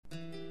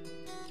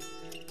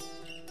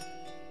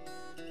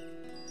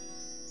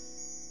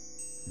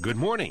Good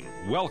morning.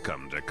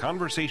 Welcome to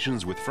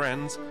Conversations with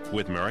Friends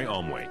with Mary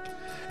Omwake,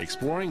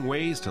 exploring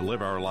ways to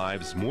live our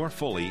lives more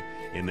fully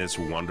in this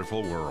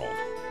wonderful world.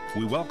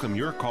 We welcome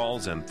your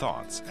calls and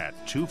thoughts at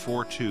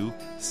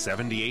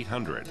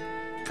 242-7800.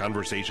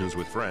 Conversations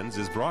with Friends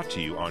is brought to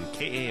you on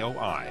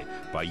KAOI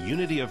by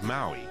Unity of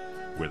Maui,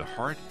 where the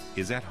heart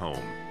is at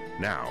home.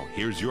 Now,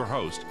 here's your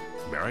host,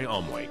 Mary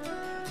Omwake.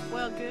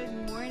 Well, good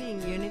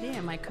morning, Unity,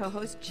 and my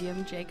co-host,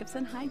 Jim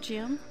Jacobson. Hi,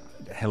 Jim.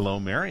 Hello,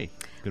 Mary.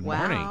 Good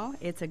morning. Wow,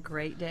 it's a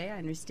great day. I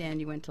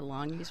understand you went to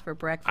Longy's for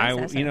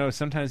breakfast.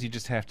 Sometimes you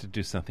just have to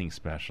do something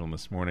special. And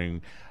this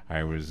morning,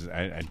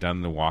 I'd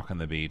done the walk on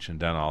the beach and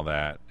done all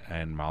that,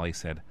 and Molly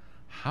said,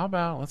 how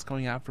about let's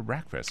going out for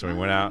breakfast? So we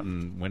went out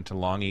and went to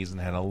Longy's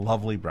and had a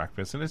lovely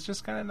breakfast, and it's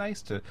just kind of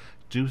nice to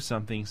do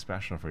something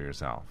special for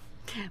yourself.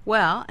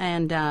 Well,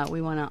 and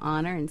we want to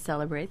honor and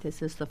celebrate.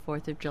 This is the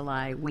 4th of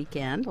July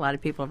weekend. A lot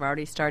of people have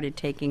already started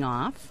taking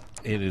off.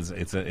 It is.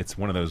 It's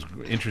one of those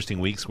interesting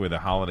weeks where the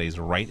holiday's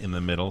right in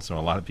the middle. So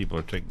a lot of people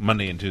are taking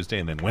Monday and Tuesday,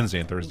 and then Wednesday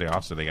and Thursday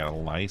off. So they got a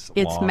nice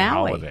long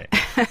Maui. holiday.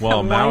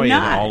 Well, Maui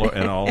not?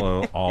 and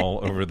all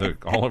over the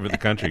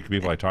country.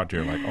 People I talk to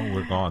are like, "Oh,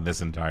 we're gone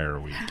this entire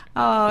week."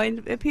 Oh,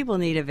 and people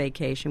need a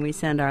vacation. We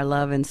send our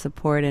love and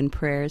support and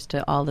prayers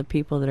to all the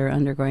people that are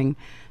undergoing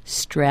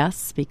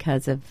stress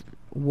because of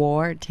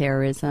war,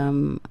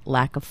 terrorism,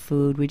 lack of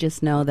food. We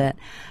just know that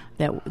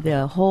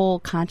the whole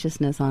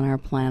consciousness on our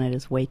planet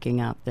is waking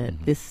up. That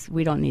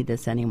we don't need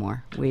this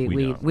anymore.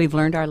 We've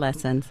learned our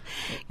lessons,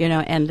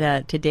 And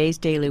today's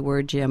daily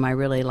word, Jim, I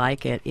really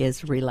like it,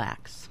 is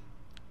relax.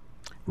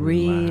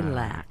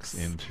 Relax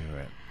into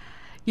it.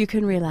 You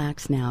can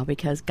relax now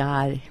because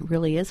God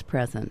really is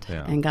present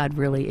and God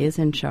really is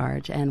in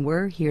charge, and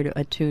we're here to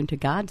attune to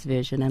God's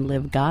vision and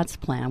live God's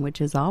plan,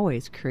 which is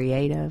always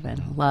creative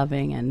and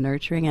loving and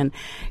nurturing. And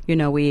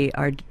we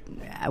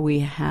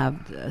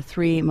have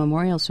 3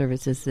 memorial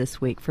services this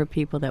week for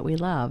people that we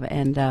love,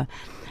 and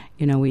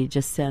we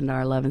just send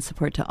our love and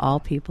support to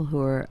all people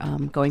who are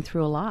going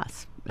through a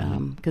loss.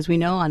 Because we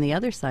know on the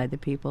other side,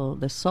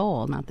 the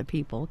soul, not the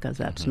people, because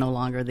that's no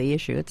longer the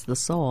issue. It's the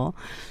soul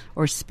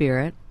or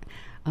spirit.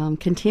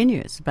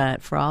 Continues,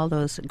 but for all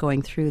those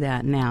going through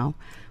that now,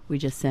 we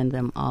just send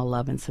them all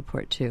love and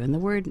support too. And the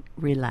word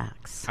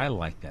relax. I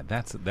like that.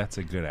 That's a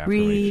good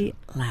affirmation.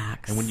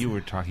 Relax. And when you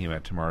were talking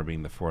about tomorrow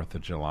being the 4th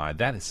of July,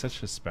 that is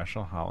such a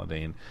special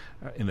holiday. And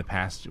in the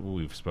past,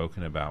 we've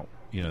spoken about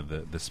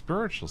the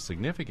spiritual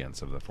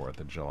significance of the 4th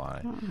of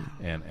July,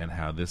 and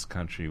how this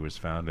country was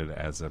founded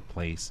as a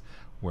place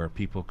where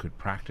people could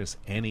practice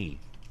any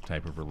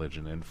type of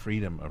religion and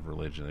freedom of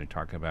religion. They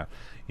talk about,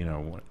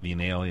 the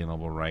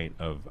inalienable right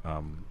of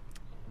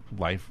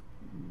life,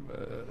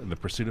 the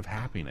pursuit of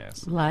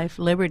happiness. Life,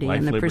 liberty,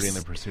 and the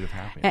pursuit of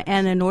happiness.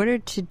 And in order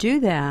to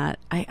do that,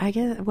 I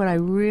guess what I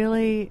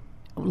really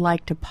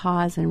like to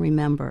pause and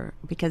remember,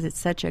 because it's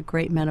such a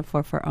great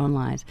metaphor for our own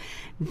lives.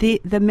 The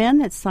men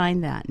that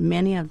signed that,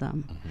 many of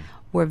them,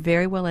 were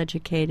very well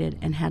educated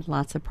and had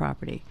lots of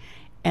property,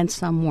 and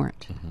some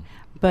weren't.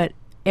 But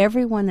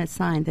everyone that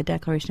signed the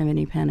Declaration of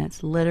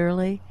Independence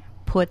literally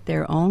put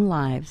their own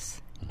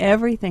lives,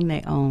 everything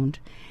they owned,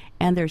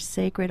 and their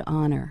sacred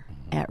honor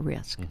at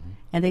risk.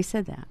 And they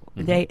said that.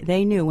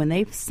 They knew when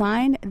they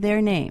signed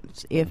their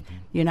names, if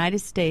the United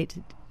States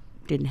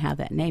didn't have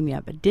that name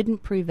yet, but didn't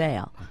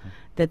prevail,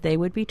 that they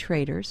would be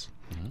traitors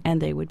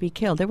and they would be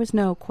killed. There was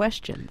no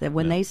question that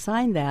when they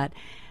signed that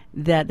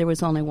there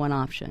was only one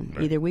option.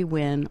 Right. Either we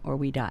win or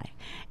we die.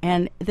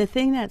 And the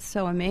thing that's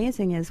so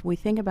amazing is we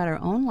think about our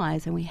own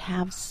lives and we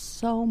have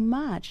so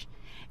much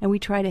and we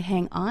try to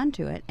hang on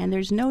to it, and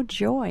there's no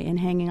joy in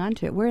hanging on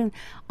to it. We're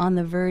on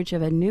the verge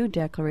of a new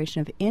declaration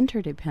of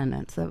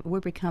interdependence. We're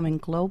becoming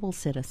global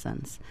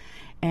citizens.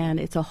 And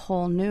it's a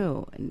whole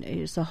new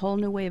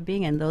way of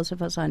being. And those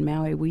of us on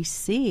Maui, we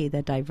see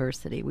the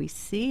diversity, we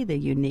see the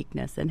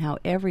uniqueness, and how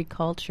every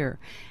culture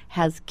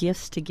has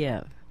gifts to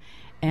give.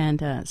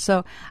 And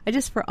so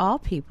for all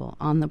people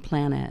on the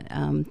planet,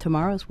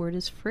 tomorrow's word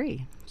is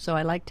free. So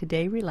I like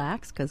today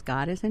relax because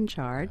God is in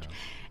charge,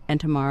 and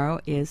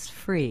tomorrow is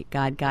free.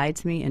 God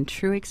guides me in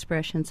true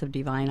expressions of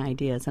divine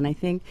ideas. And I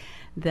think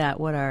that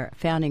what our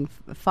founding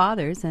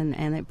fathers, and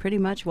it pretty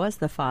much was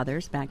the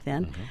fathers back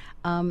then,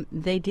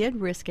 they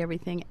did risk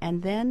everything.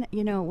 And then,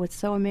 what's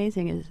so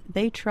amazing is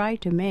they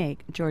tried to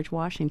make George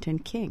Washington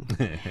king.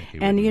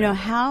 And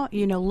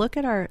look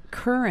at our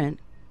current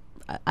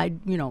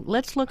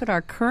let's look at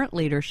our current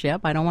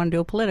leadership. I don't want to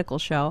do a political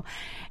show.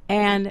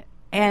 And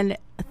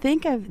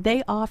think of,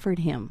 they offered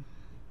him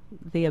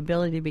the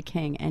ability to be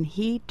king, and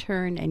he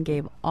turned and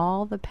gave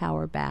all the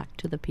power back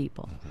to the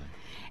people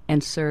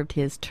and served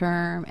his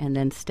term and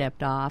then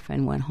stepped off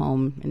and went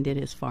home and did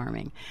his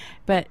farming.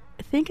 But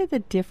think of the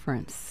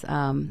difference.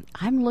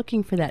 I'm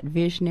looking for that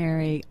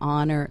visionary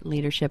honor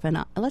leadership,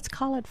 and let's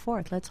call it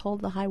forth. Let's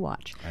hold the high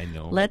watch. I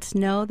know. Let's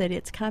know that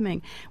it's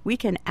coming. We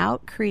can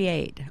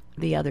out-create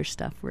the other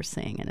stuff we're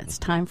seeing, and it's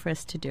time for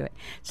us to do it.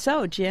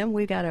 So, Jim,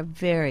 we've got a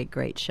very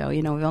great show.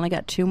 We've only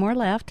got 2 more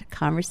left,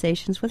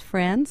 Conversations with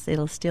Friends.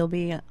 It'll still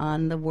be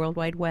on the World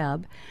Wide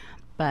Web,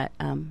 but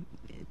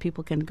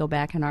people can go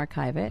back and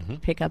archive it,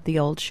 pick up the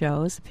old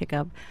shows, pick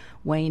up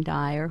Wayne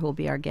Dyer, who will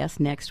be our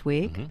guest next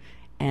week,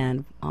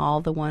 and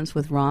all the ones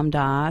with Ram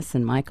Dass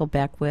and Michael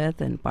Beckwith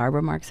and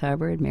Barbara Marks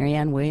Hubbard,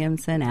 Marianne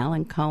Williamson,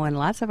 Alan Cohen,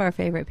 lots of our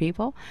favorite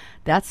people.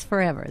 That's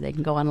forever. They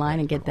can go online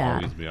and get We'll that.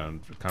 always be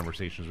on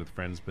Conversations with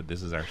Friends, but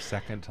this is our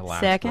second to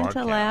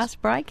last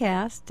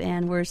broadcast,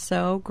 and we're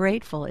so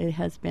grateful. It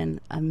has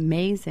been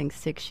amazing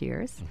 6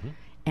 years.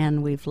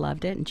 And we've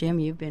loved it. And Jim,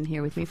 you've been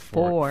here with me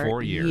for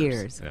 4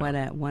 years. Yeah. What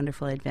a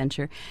wonderful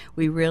adventure.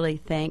 We really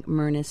thank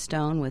Myrna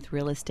Stone with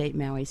Real Estate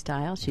Maui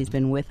Style. She's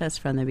been with us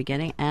from the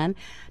beginning. And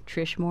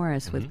Trish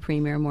Morris with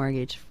Premier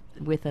Mortgage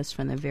with us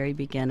from the very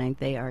beginning.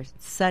 They are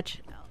such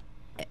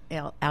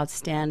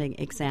outstanding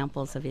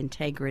examples of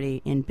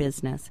integrity in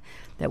business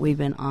that we've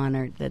been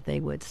honored that they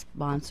would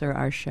sponsor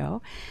our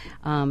show.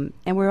 And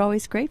we're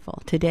always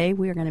grateful. Today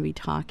we are going to be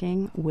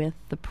talking with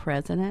the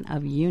president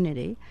of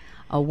Unity,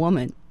 a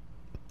woman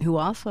who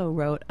also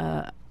wrote,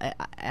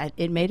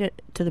 it made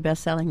it to the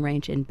best-selling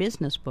range in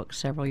business books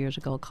several years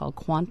ago called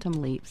Quantum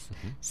Leaps,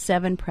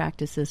 7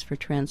 Practices for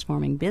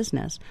Transforming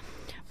Business.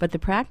 But the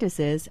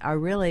practices are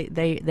really,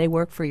 they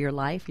work for your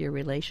life, your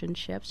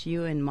relationships.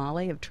 You and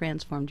Molly have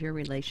transformed your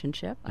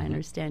relationship. I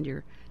understand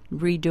you're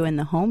redoing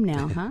the home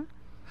now, huh?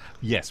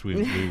 Yes,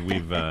 we've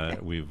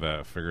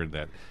figured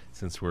that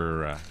since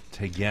we're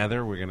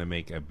together, we're going to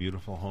make a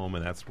beautiful home,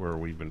 and that's where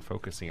we've been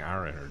focusing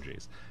our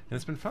energies, and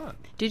it's been fun.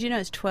 Did you know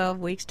it's 12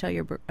 weeks till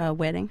your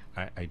wedding?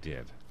 I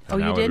did. Oh,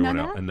 you did know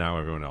that? And now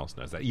everyone else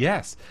knows that.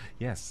 Yes.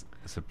 It's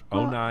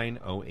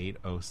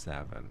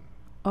 09/08/07.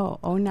 Oh,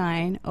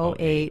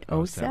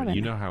 09/08/07.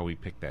 You know how we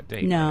picked that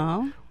date?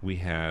 No. Right? We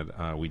had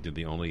we did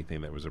the only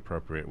thing that was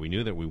appropriate. We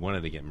knew that we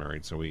wanted to get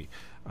married, so we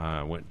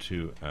went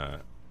to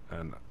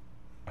an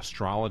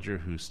astrologer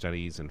who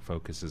studies and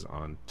focuses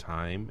on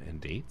time and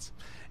dates,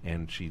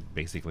 and she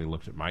basically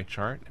looked at my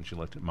chart and she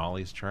looked at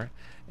Molly's chart,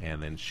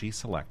 and then she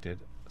selected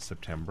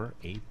September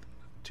 8th,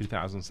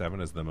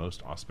 2007 as the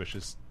most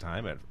auspicious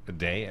time at a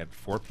day at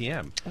 4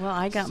 p.m. Well,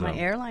 I got my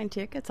airline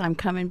tickets. I'm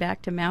coming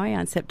back to Maui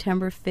on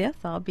September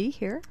 5th. I'll be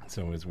here.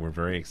 So we're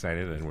very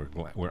excited, and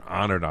we're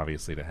honored,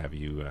 obviously, to have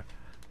you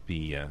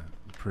be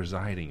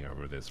presiding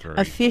over this.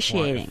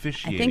 Officiating.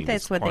 I think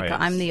that's what they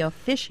call. I'm the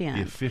officiant.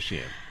 The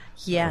officiant.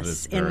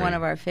 Yes, in one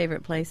of our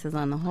favorite places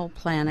on the whole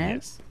planet.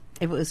 Yes.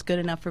 If it was good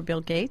enough for Bill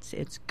Gates,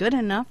 it's good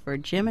enough for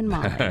Jim and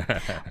Molly.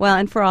 Well,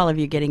 and for all of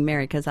you getting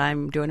married, because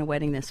I'm doing a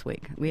wedding this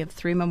week. We have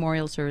 3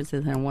 memorial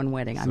services and 1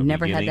 wedding. I've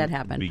never had that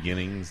happen.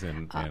 Beginnings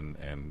and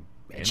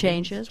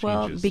changes.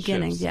 Well,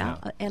 beginnings, shifts,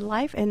 yeah. And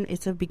life, and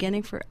it's a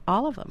beginning for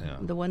all of them. Yeah.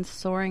 The ones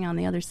soaring on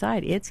the other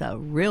side, it's a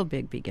real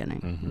big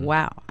beginning.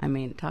 Wow. I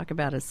mean, talk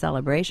about a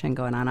celebration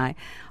going on. I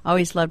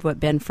always loved what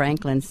Ben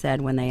Franklin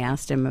said when they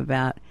asked him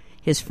about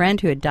his friend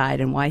who had died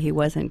and why he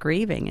wasn't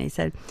grieving. And he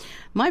said,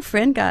 my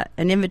friend got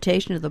an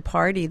invitation to the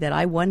party that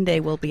I one day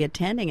will be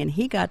attending, and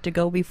he got to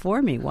go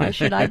before me. Why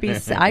should I be?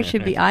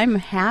 I'm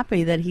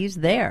happy that he's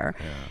there.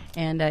 Yeah.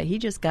 And he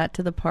just got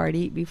to the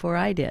party before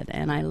I did.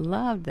 And I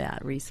loved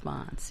that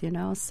response,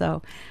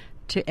 So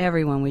to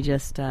everyone, we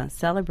just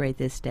celebrate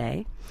this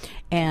day.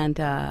 And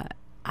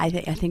I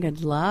think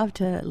I'd love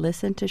to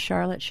listen to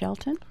Charlotte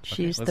Shelton.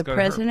 She's the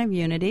president of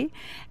Unity,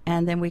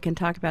 and then we can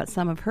talk about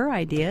some of her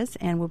ideas,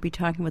 and we'll be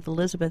talking with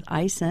Elizabeth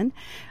Eisen.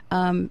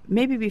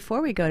 Maybe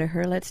before we go to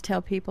her, let's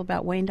tell people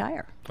about Wayne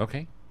Dyer.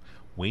 Okay.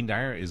 Wayne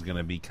Dyer is going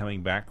to be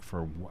coming back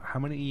for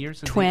how many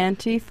years?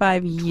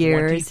 25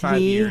 years.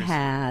 He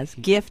has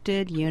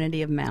gifted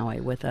Unity of Maui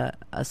with a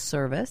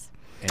service.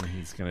 And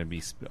he's going to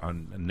be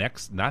on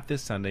not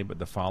this Sunday, but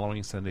the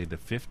following Sunday, the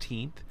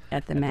 15th.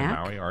 At the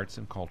Maui Arts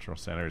and Cultural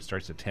Center. It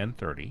starts at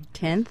 10:30.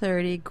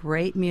 10:30,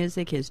 great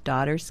music. His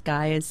daughter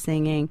Sky is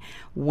singing.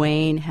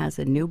 Wayne has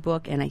a new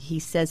book, and he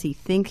says he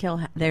thinks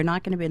they're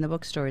not going to be in the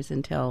bookstores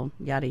until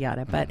yada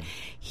yada, but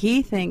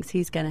he thinks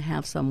he's going to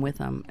have some with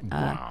him.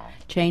 Wow.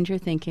 Change Your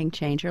Thinking,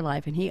 Change Your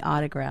Life, and he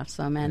autographs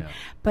them.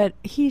 But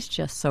he's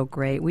just so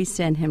great. We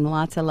send him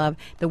lots of love.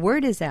 The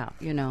word is out,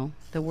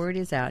 The word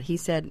is out. He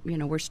said,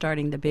 we're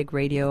starting the big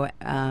radio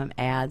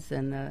ads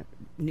and the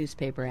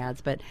newspaper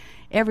ads, but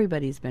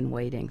everybody's been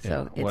waiting.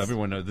 So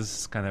everyone knows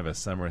this is kind of a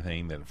summer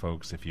thing that,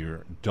 folks, if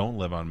you don't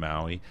live on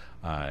Maui,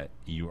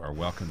 you are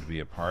welcome to be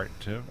a part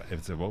of.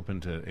 It's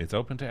open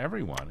to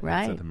everyone.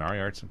 Right. It's at the Maui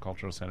Arts and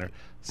Cultural Center,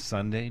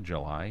 Sunday,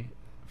 July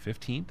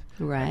 15th,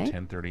 right,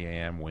 at 10:30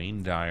 a.m.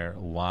 Wayne Dyer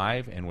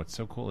live, and what's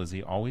so cool is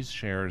he always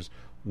shares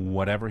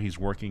whatever he's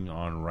working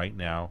on right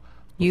now.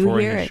 Before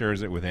he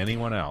shares it with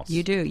anyone else.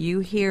 You do.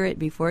 You hear it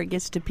before it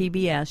gets to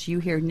PBS. You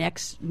hear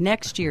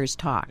next year's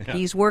talk. Yeah.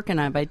 He's working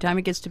on it. By the time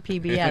it gets to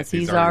PBS,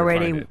 he's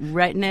already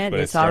written it.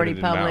 It's already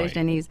published,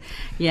 and he's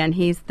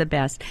the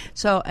best.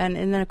 So, and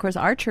then of course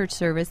our church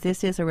service.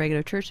 This is a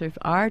regular church service.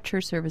 Our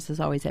church service is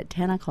always at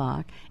 10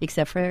 o'clock,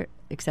 except for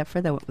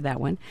that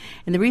one.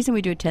 And the reason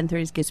we do it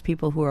 10:30 is gives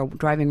people who are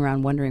driving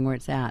around wondering where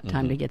it's at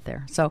time to get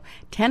there. So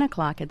 10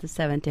 o'clock at the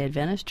Seventh-day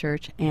Adventist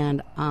Church,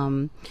 and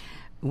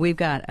we've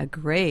got a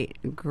great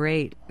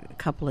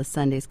couple of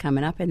Sundays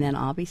coming up, and then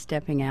I'll be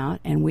stepping out,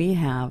 and we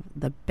have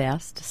the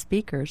best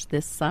speakers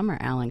this summer.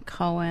 Alan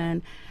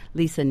Cohen,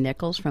 Lisa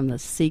Nichols from The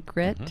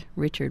Secret,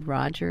 Richard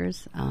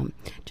Rogers,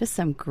 just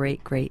some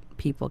great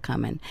people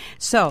coming.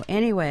 So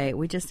anyway,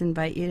 we just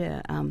invite you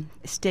to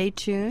stay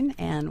tuned,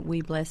 and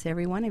we bless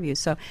every one of you.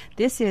 So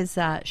this is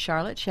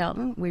Charlotte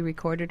Shelton. We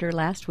recorded her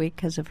last week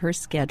because of her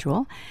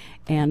schedule,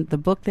 and the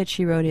book that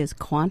she wrote is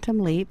Quantum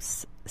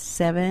Leaps,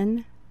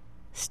 7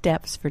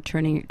 Steps for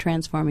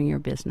Transforming Your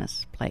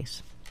Business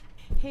Place.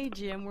 Hey,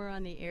 Jim, we're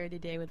on the air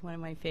today with one of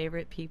my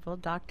favorite people,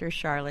 Dr.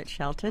 Charlotte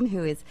Shelton,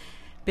 who has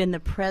been the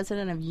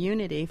president of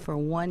Unity for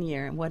 1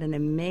 year. And what an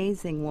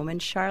amazing woman.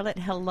 Charlotte,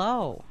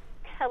 hello.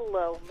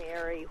 Hello,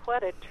 Mary.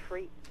 What a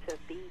treat to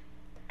be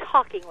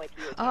talking with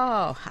you.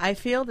 Oh, I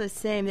feel the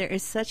same. There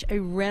is such a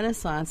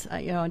renaissance.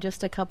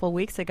 Just a couple of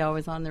weeks ago, I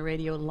was on the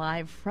radio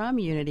live from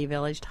Unity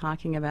Village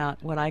talking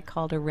about what I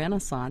called a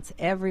renaissance.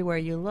 Everywhere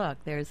you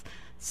look, there's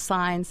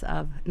signs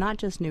of not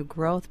just new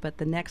growth, but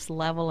the next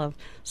level of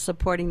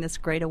supporting this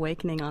great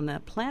awakening on the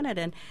planet.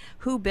 And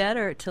who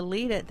better to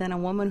lead it than a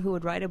woman who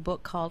would write a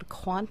book called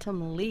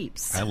Quantum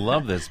Leaps? I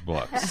love this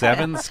book,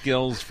 7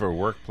 Skills for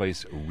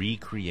Workplace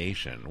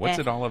Recreation. What's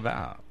it all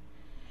about?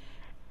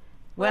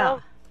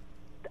 Well,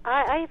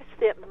 I've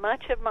spent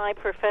much of my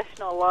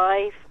professional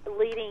life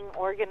leading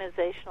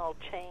organizational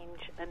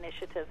change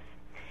initiatives.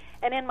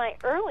 And in my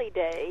early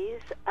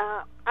days,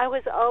 I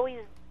was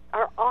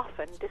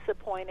often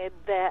disappointed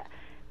that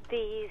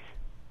these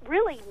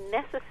really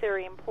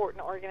necessary,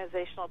 important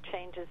organizational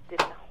changes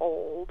didn't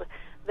hold.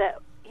 That,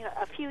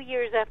 a few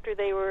years after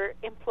they were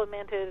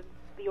implemented,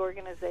 the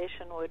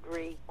organization would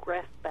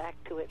regress back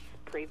to its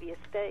previous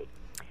state.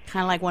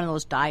 Kind of like one of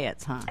those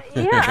diets, huh?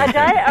 Yeah, a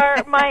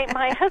diet. Or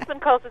my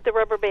husband calls it the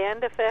rubber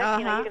band effect.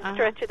 You can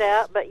stretch it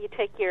out, but you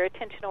take your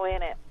attention away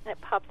and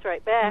it pops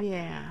right back.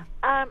 Yeah.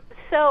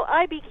 So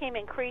I became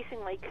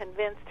increasingly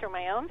convinced through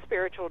my own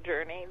spiritual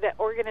journey that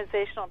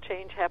organizational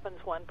change happens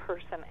one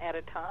person at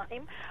a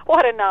time.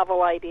 What a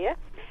novel idea.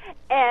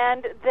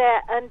 And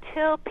that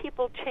until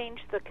people change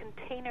the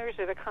containers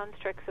or the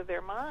constructs of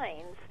their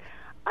minds,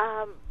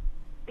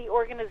 the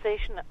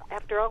organization,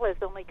 after all, is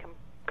only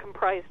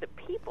comprised of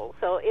people.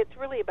 So it's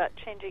really about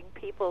changing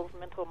people's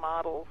mental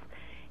models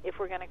if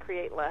we're going to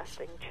create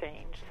lasting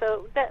change.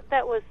 So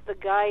that was the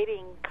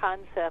guiding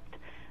concept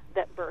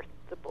that birthed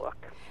the book.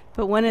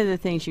 But one of the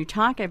things you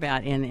talk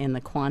about in the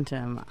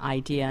quantum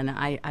idea, and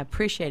I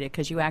appreciate it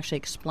because you actually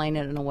explain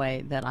it in a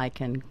way that I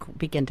can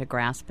begin to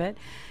grasp it,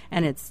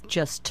 and it's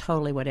just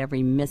totally what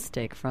every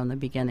mystic from the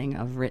beginning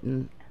of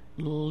written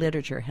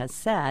literature has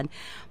said,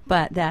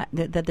 but that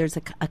there's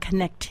a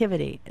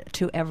connectivity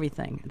to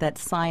everything that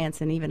science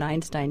and even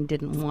Einstein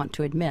didn't want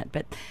to admit,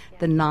 but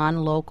the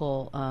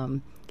non-local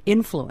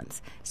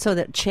influence. So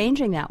that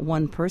changing that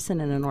one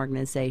person in an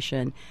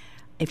organization,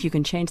 if you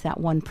can change that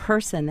one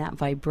person, that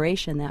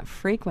vibration, that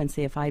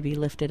frequency, if I be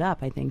lifted up,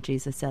 I think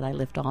Jesus said, I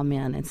lift all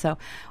men. And so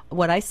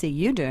what I see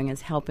you doing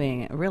is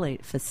helping really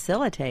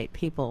facilitate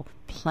people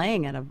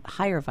playing at a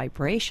higher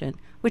vibration,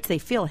 which they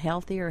feel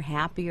healthier,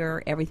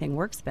 happier, everything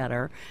works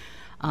better.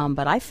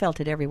 But I felt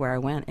it everywhere I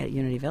went at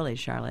Unity Village,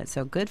 Charlotte.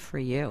 So good for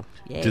you.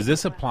 Yay. Does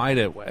this apply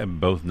to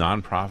both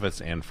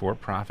nonprofits and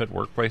for-profit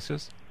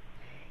workplaces?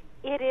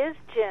 It is,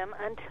 Jim.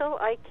 Until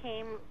I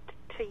came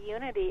to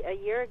Unity a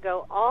year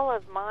ago, all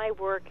of my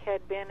work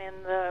had been in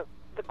the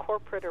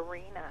corporate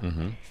arena.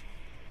 Mm-hmm.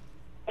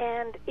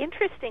 And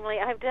interestingly,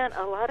 I've done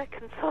a lot of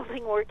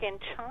consulting work in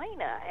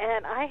China,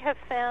 and I have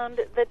found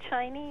the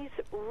Chinese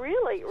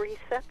really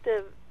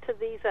receptive to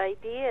these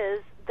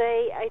ideas.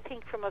 They, I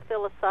think, from a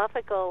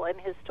philosophical and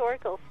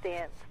historical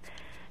stance,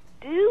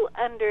 do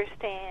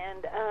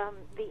understand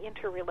the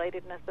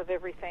interrelatedness of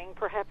everything,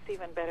 perhaps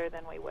even better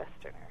than we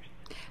Westerners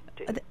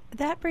do.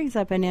 That brings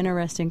up an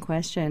interesting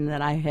question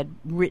that I had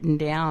written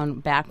down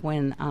back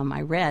when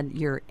I read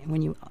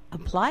when you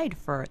applied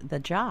for the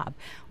job,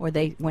 or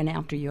they went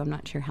after you. I'm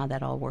not sure how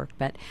that all worked,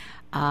 but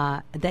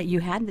that you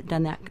had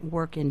done that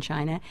work in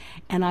China.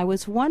 And I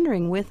was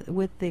wondering,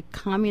 with the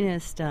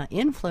communist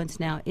influence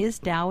now, is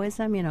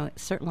Taoism,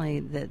 certainly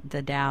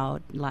the Tao,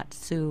 Lao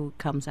Tzu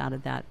comes out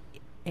of that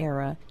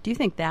era. Do you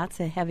think that's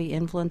a heavy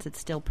influence that's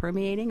still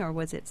permeating, or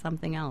was it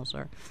something else?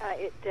 Or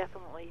it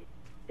definitely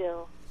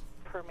still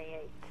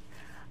permeates.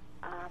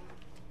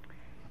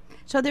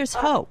 So there's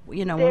hope,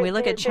 when we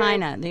look at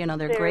China,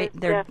 they're great.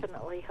 There's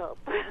definitely hope.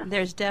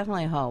 There's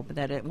definitely hope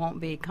that it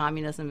won't be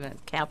communism,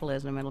 but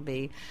capitalism. It'll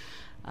be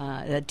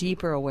a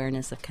deeper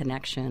awareness of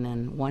connection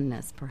and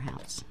oneness,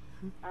 perhaps.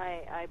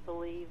 I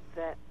believe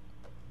that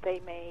they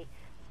may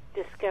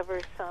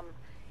discover some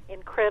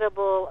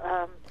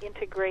incredible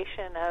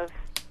integration of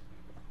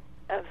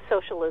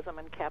socialism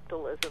and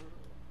capitalism,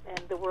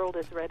 and the world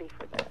is ready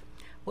for that.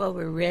 Well,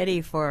 we're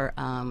ready for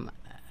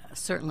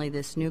certainly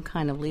this new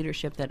kind of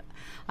leadership that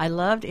I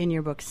loved in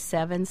your book,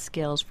 7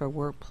 Skills for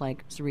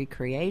Workplace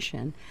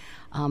Recreation.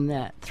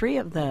 That 3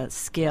 of the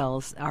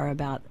skills are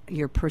about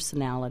your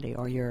personality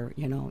or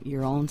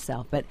your own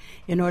self. But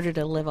in order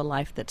to live a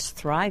life that's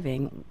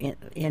thriving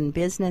in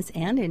business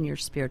and in your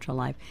spiritual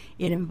life,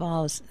 it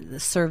involves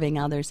serving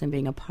others and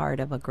being a part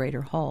of a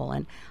greater whole.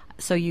 And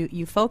so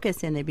you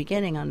focus in the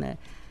beginning on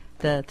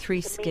the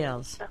 3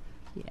 skills.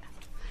 Yeah.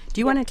 Do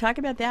you want to talk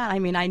about that? I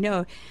mean, I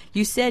know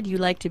you said you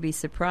like to be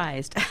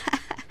surprised.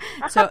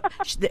 So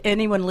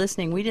anyone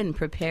listening, we didn't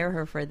prepare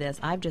her for this.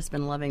 I've just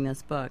been loving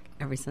this book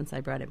ever since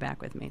I brought it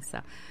back with me.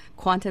 So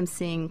quantum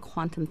seeing,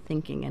 quantum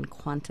thinking, and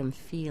quantum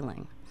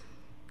feeling.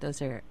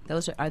 Aren't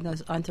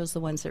those the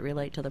ones that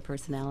relate to the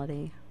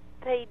personality?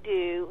 They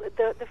do.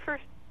 The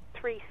first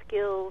 3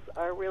 skills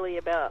are really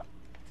about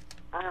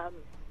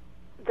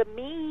the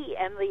me,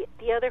 and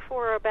the other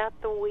 4 are about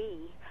the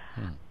we.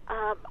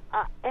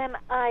 And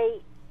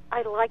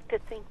I like to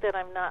think that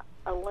I'm not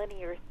a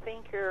linear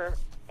thinker,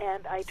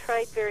 and I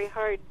tried very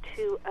hard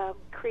to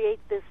create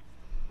this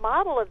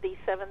model of these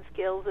 7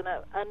 skills in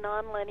a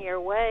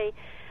nonlinear way.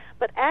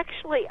 But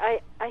actually,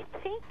 I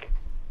think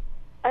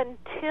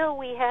until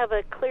we have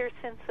a clear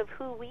sense of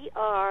who we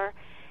are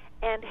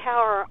and how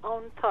our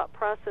own thought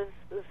processes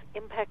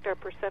impact our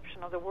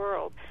perception of the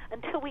world,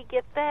 until we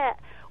get that,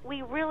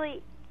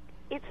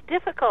 it's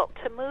difficult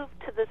to move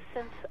to the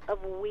sense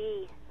of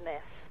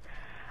we-ness.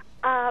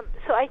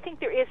 So I think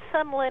there is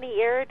some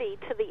linearity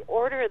to the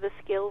order of the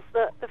skills.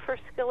 The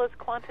first skill is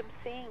quantum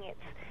seeing.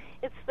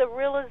 It's the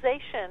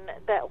realization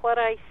that what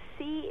I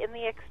see in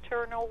the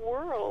external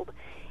world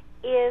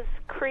is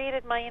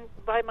created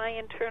by my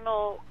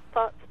internal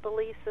thoughts,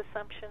 beliefs,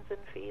 assumptions, and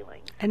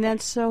feelings. And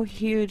that's so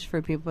huge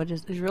for people.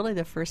 It's really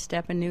the first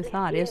step in new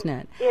thought, isn't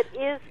it? It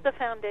is the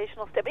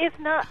foundational step. It's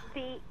not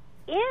the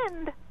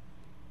end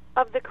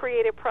of the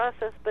creative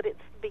process, but it's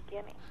the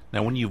beginning.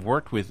 Now, when you've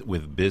worked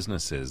with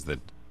businesses that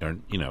are,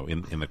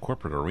 in the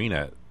corporate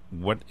arena,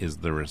 what is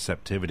the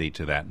receptivity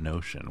to that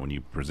notion when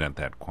you present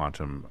that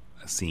quantum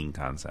seeing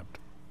concept?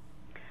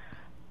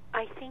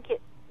 I think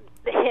it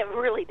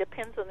really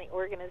depends on the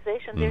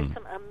organization. There's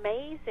some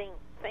amazing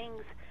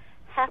things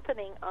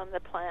happening on the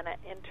planet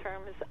in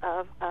terms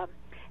of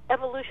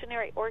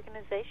evolutionary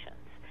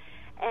organizations.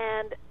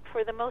 And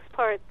for the most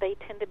part, they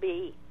tend to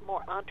be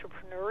more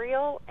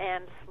entrepreneurial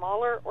and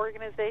smaller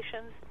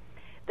organizations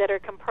that are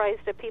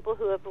comprised of people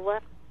who have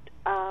left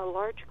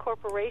large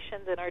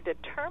corporations and are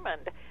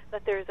determined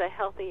that there's a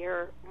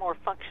healthier, more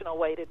functional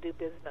way to do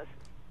business.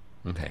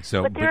 Okay,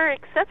 so but there are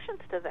exceptions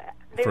to that.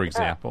 For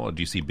example,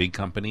 do you see big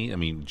company,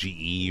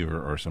 GE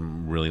or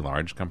some really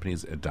large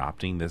companies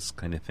adopting this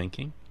kind of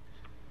thinking?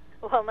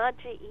 Well, not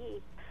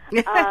GE.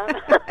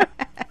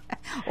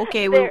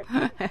 Okay,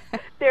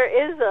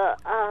 there is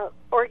a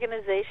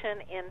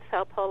organization in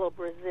Sao Paulo,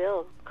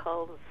 Brazil,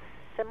 called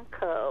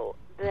SIMCO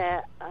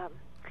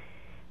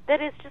that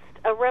is just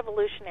a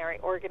revolutionary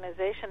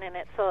organization, and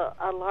it's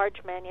a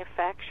large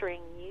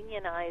manufacturing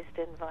unionized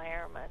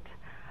environment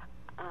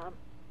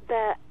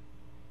that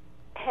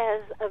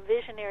has a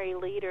visionary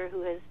leader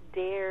who has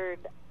dared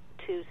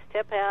to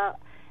step out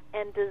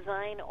and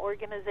design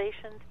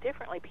organizations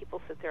differently. People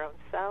set their own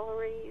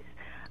salaries.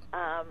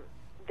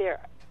 There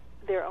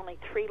are only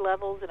 3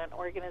 levels in an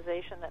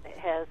organization that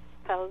has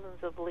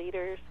thousands of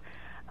leaders.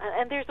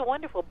 And there's a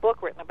wonderful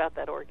book written about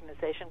that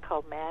organization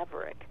called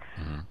Maverick.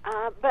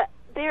 But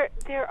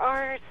there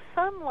are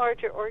some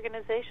larger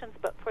organizations,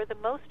 but for the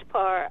most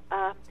part,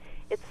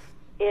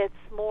 it's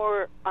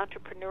more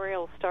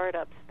entrepreneurial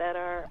startups that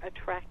are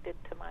attracted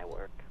to my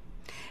work.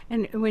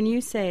 And when you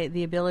say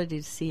the ability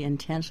to see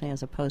intentionally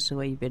as opposed to the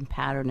way you've been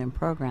patterned and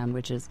programmed,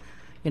 which is,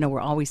 we're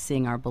always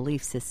seeing our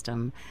belief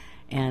system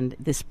and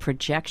this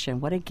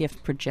projection, what a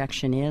gift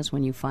projection is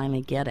when you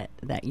finally get it,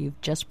 that you've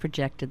just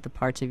projected the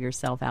parts of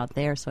yourself out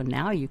there, so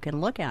now you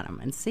can look at them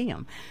and see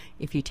them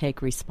if you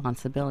take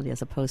responsibility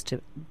as opposed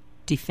to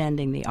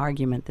defending the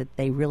argument that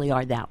they really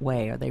are that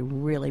way or they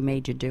really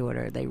made you do it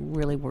or they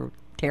really were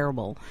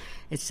terrible.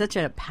 It's such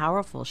a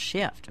powerful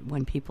shift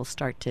when people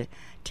start to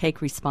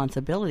take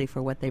responsibility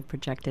for what they've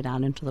projected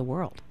out into the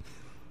world.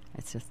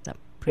 It's just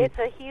it's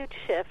a huge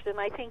shift, and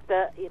I think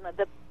the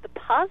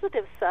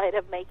positive side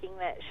of making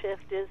that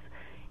shift is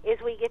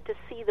we get to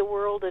see the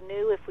world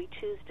anew if we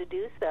choose to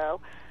do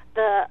so.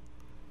 The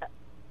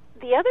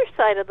other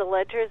side of the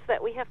ledger is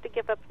that we have to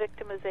give up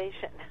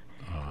victimization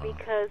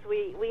because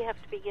we have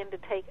to begin to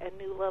take a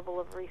new level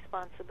of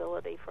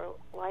responsibility for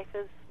life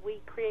as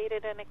we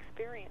created and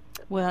experienced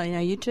it. Well,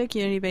 you took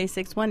Unity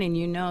Basics 1, and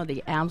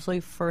the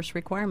absolute first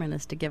requirement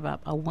is to give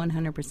up a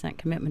 100%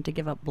 commitment to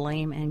give up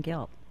blame and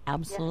guilt.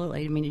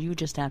 Absolutely. I mean, you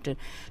just have to,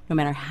 no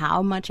matter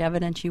how much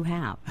evidence you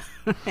have,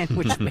 and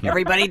which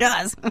everybody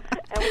does. And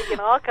we can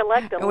all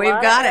collect a lot. We've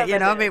got of it,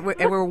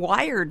 evidence. we're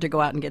wired to go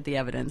out and get the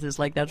evidence. It's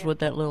like that's what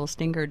that little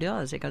stinger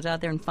does. It goes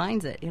out there and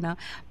finds it,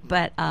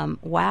 But,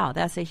 wow,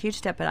 that's a huge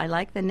step. But I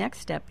like the next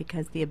step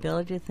because the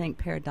ability to think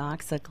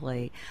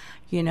paradoxically.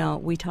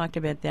 We talked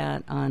about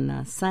that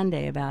on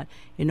Sunday about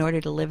in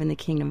order to live in the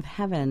kingdom of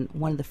heaven,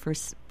 one of the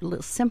first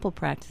little simple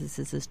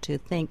practices is to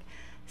think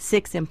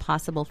 6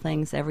 impossible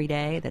things every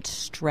day that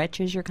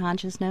stretches your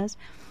consciousness.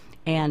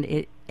 And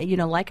it,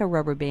 like a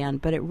rubber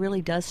band, but it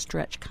really does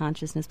stretch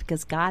consciousness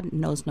because God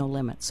knows no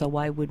limit. So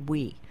why would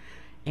we?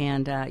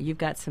 And you've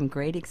got some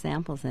great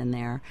examples in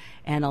there.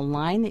 And a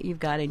line that you've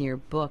got in your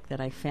book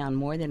that I found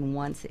more than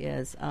once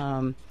is,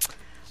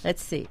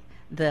 let's see,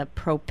 the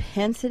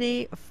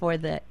propensity for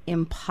the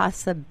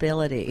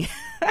impossibility.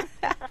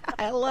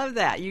 I love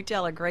that. You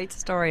tell a great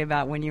story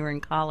about when you were in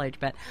college,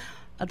 but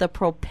the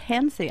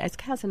propensity. It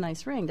has a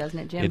nice ring, doesn't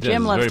it, Jim? It does.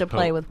 Jim It's loves very to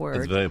play with words.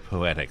 It's very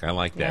poetic. I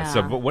like that. Yeah.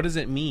 So, but what does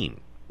it mean?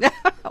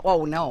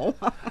 Oh, no.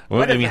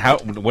 Well, I mean,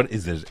 what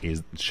is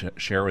this?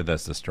 Share with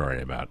us the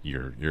story about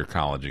your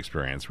college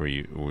experience where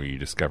you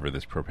discover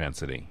this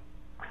propensity.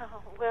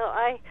 Oh,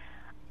 well,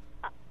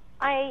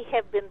 I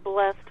have been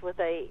blessed with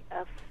a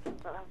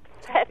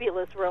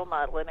fabulous role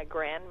model and a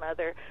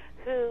grandmother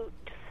who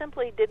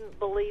simply didn't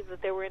believe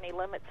that there were any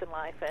limits in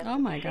life. And oh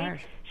my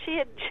gosh!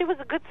 She was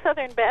a good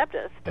Southern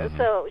Baptist,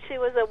 so she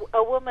was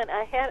a woman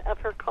ahead of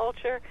her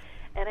culture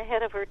and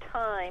ahead of her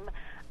time.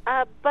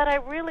 But I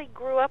really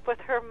grew up with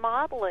her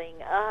modeling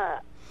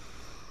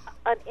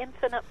an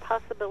infinite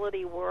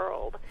possibility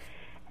world,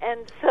 and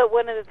so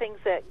one of the things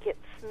that gets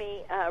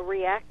me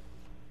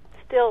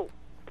still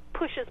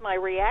pushes my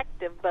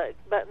reactive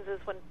buttons is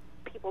when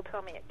people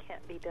tell me it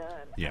can't be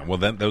done. Yeah, well,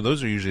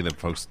 those are usually the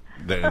folks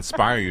that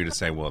inspire you to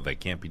say, well, they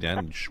can't be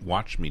done.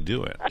 Watch me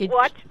do it.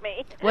 Watch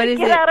me. What is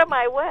Get it? out of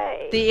my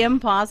way. The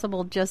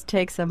impossible just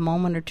takes a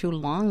moment or two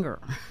longer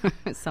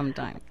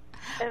sometimes.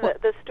 And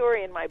the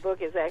story in my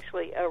book is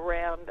actually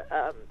around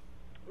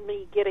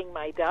me getting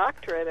my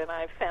doctorate, and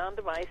I found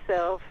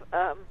myself,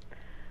 I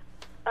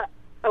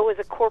was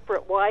a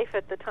corporate wife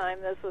at the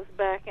time. This was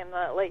back in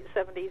the late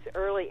 70s,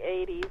 early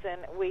 80s,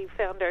 and we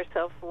found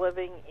ourselves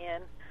living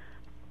in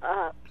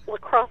La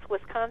Crosse,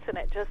 Wisconsin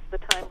at just the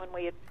time when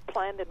we had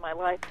planned in my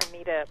life for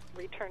me to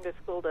return to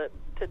school to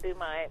do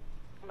my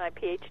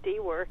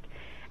PhD work.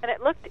 And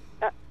it looked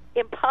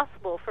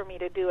impossible for me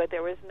to do it.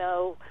 There was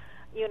no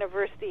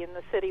university in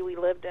the city we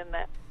lived in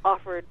that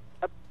offered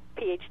a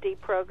PhD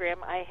program.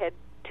 I had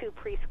 2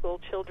 preschool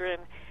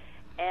children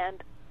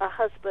and a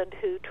husband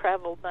who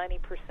traveled 90%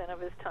 of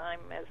his time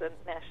as a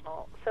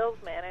national sales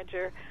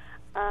manager.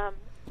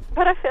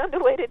 But I found a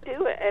way to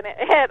do it, and it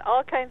had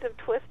all kinds of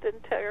twists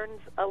and turns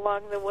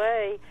along the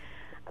way.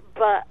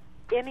 But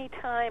any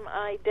time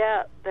I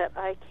doubt that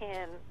I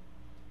can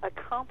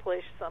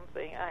accomplish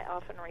something, I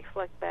often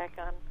reflect back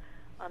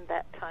on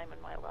that time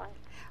in my life.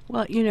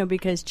 Well,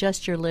 because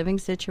just your living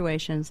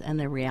situations and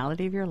the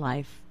reality of your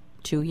life,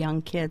 2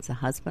 young kids, a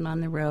husband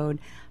on the road,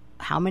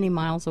 how many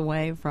miles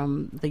away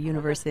from the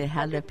university that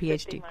had the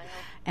PhD, miles.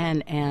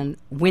 and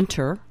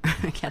winter.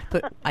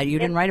 You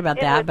didn't write about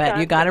that, but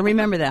you got to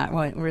remember that.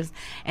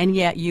 And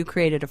yet you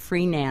created a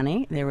free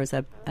nanny. There was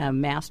a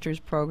master's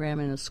program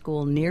in a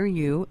school near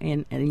you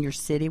in your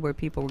city where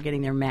people were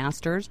getting their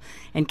masters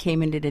and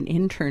came and did an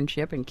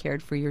internship and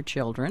cared for your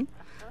children.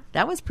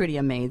 That was pretty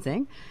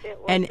amazing. It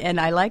was. And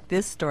I like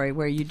this story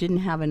where you didn't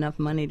have enough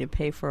money to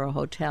pay for a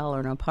hotel or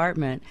an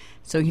apartment,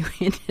 so you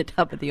ended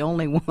up the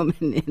only woman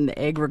in the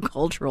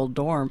agricultural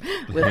dorm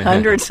with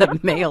hundreds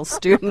of male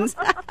students.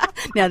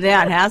 Now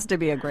that has to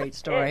be a great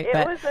story. It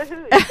but was a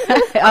hoot.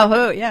 a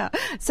hoot, yeah.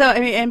 So I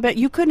mean, but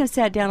you couldn't have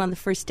sat down on the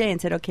first day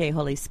and said, "Okay,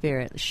 Holy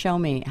Spirit, show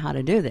me how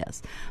to do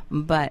this."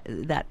 But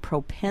that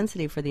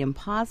propensity for the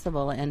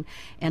impossible, and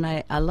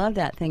I love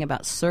that thing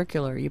about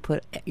circular. You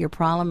put your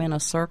problem in a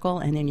circle,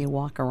 and then you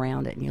walk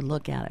around it and you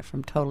look at it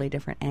from totally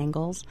different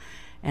angles,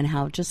 and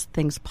how just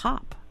things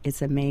pop.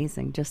 It's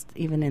amazing. Just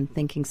even in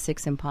thinking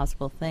 6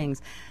 impossible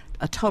things,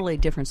 a totally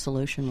different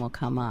solution will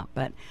come up.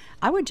 But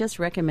I would just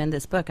recommend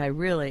this book. I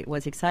really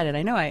was excited.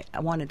 I know I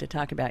wanted to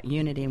talk about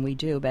Unity, and we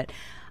do, but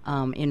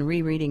in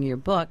rereading your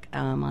book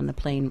on the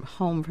plane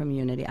home from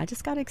Unity, I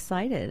just got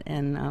excited.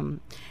 And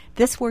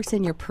this works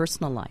in your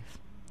personal life.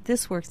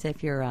 This works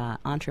if you're an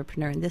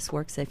entrepreneur, and this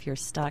works if you're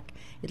stuck.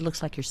 It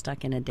looks like you're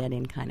stuck in a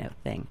dead-end kind of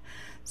thing.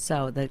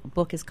 So the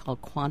book is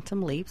called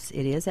Quantum Leaps.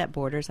 It is at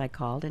Borders. I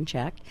called and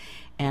checked.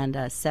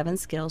 And 7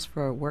 skills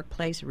for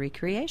workplace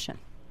recreation.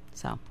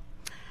 So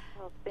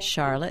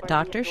Charlotte,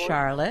 Dr.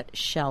 Charlotte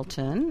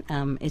Shelton.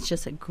 It's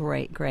just a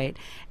great.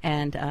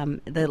 And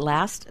the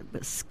last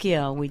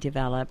skill we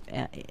develop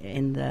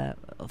in the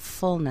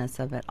fullness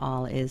of it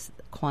all is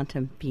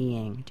quantum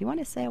being. Do you want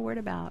to say a word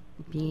about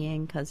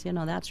being? Because,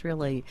 that's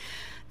really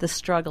the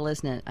struggle,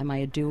 isn't it? Am I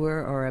a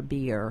doer or a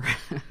beer?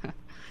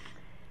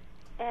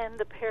 And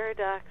the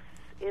paradox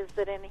is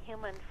that in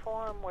human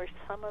form we're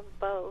some of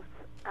both.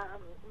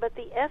 But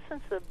the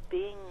essence of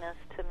beingness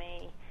to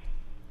me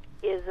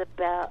is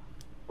about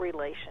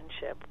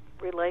relationship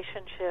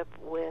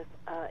with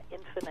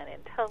infinite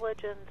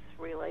intelligence,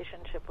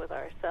 relationship with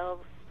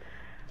ourselves,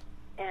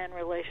 and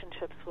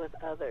relationships with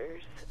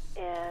others.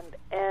 And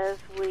as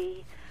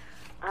we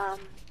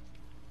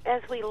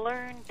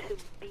learn to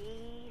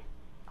be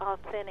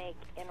authentic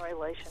in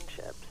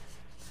relationships,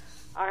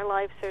 our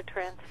lives are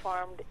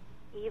transformed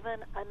even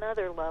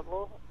another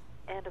level,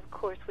 and of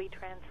course we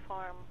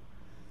transform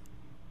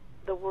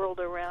the world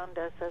around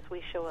us as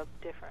we show up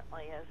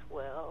differently as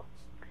well.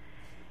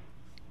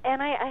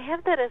 And I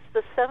have that as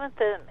the seventh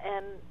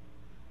and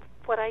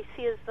what I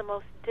see as the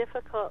most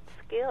difficult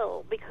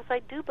skill, because I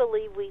do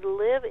believe we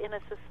live in a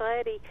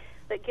society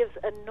that gives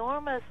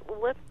enormous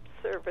lip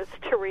service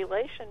to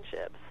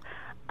relationships,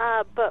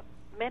 but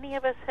many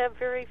of us have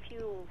very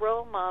few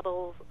role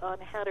models on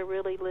how to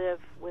really live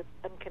with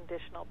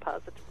unconditional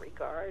positive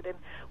regard. And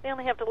we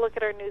only have to look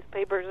at our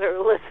newspapers or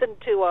listen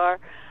to our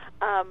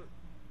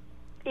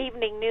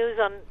evening news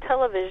on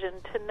television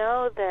to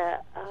know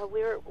that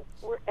we're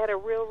at a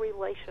real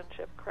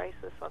relationship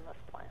crisis on this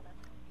planet.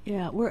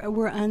 Yeah,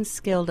 we're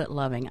unskilled at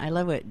loving. I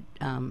love what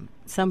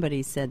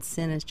somebody said,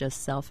 sin is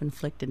just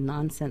self-inflicted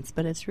nonsense,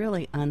 but it's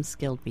really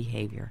unskilled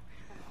behavior.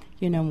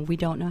 You know, we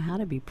don't know how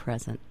to be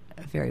present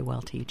very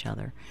well to each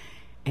other.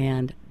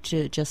 And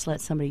to just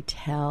let somebody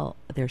tell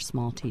their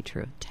small T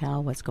truth,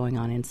 tell what's going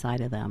on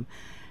inside of them.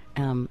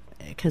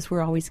 Because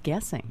we're always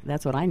guessing.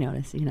 That's what I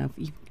notice. You know,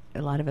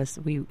 a lot of us,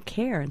 we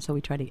care, and so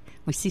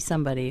we see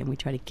somebody and we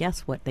try to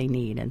guess what they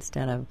need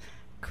instead of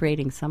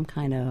creating some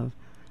kind of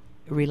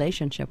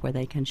relationship where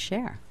they can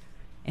share.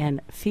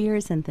 And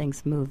fears and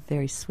things move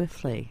very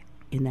swiftly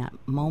in that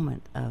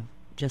moment of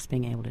just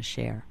being able to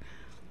share.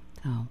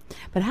 Oh,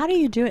 but how do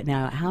you do it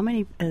now? How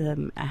many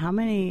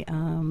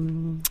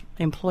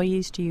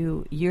employees do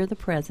you? You're the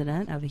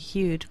president of a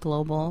huge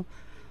global,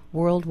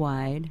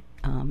 worldwide,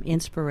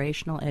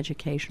 inspirational,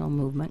 educational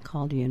movement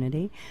called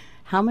Unity.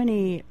 How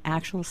many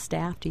actual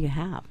staff do you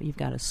have? You've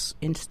got an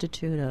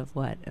institute of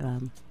what?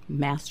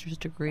 Master's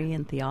degree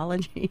in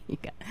theology. You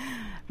got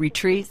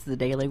retreats, the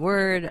Daily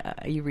Word.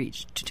 You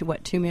reach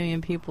 2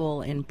 million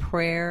people in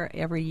prayer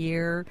every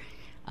year.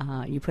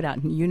 You put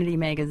out Unity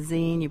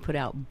magazine, you put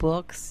out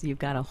books, you've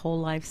got a whole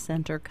life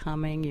center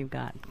coming, you've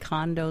got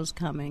condos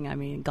coming, I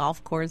mean,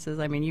 golf courses.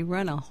 I mean, you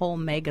run a whole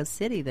mega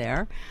city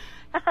there.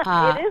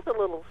 It is a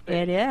little city.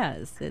 It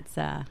is. It's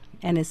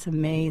and it's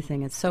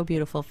amazing. It's so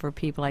beautiful for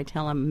people. I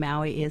tell them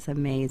Maui is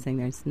amazing.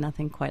 There's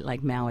nothing quite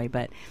like Maui,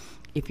 but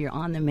if you're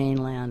on the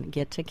mainland,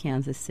 get to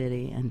Kansas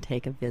City and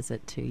take a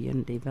visit to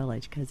Unity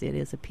Village, because it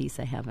is a piece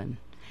of heaven.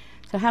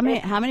 So how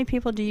many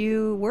people do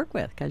you work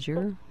with? Because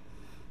you're...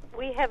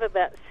 We have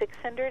about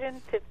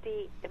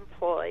 650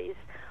 employees.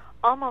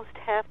 Almost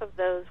half of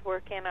those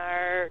work in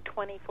our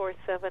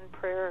 24/7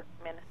 prayer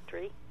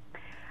ministry.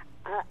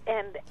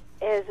 And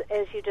as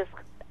you just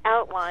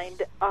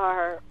outlined,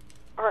 our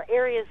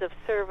areas of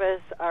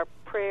service are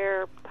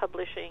prayer,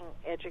 publishing,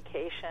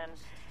 education,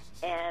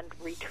 and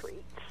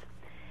retreats.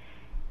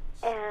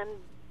 And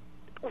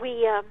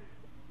we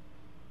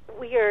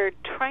are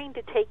trying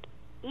to take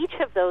each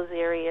of those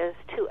areas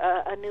to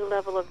a new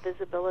level of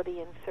visibility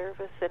and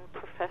service and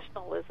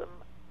professionalism.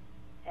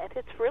 And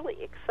it's really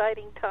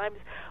exciting times.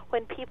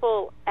 When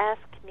people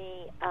ask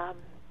me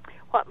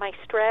what my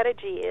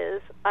strategy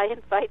is, I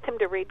invite them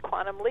to read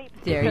Quantum Leap.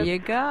 There you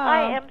go.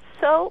 I am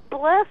so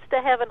blessed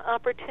to have an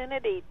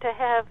opportunity to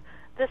have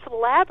this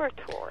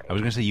laboratory. I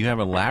was going to say, you have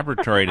a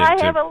laboratory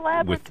I have a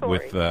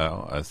laboratory.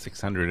 with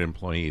 600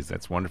 employees.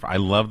 That's wonderful. I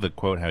love the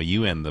quote, how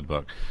you end the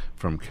book,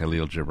 from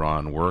Khalil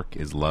Gibran, work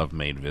is love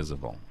made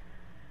visible.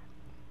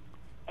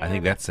 I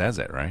think that says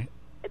it, right?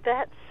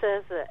 That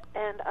says it.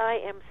 And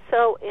I am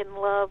so in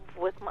love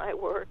with my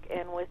work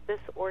and with this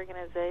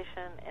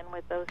organization and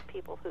with those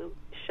people who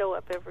show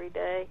up every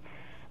day.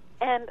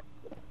 And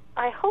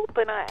I hope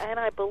and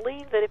I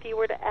believe that if you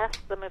were to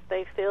ask them if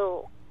they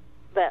feel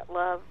that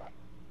love,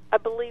 I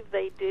believe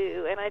they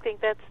do. And I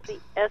think that's the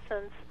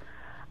essence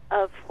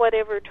of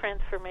whatever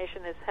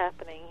transformation is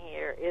happening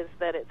here, is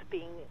that it's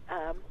being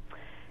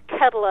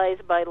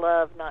catalyzed by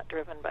love, not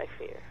driven by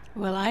fear.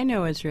 Well, I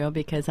know Israel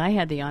because I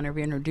had the honor of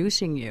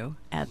introducing you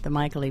at the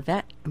Michael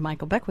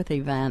Beckwith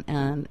event,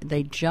 and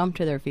they jumped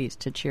to their feet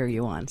to cheer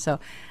you on. So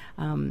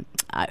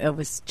I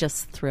was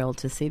just thrilled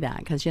to see that,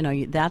 because, you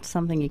know, that's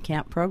something you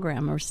can't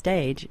program or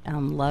stage.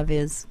 Love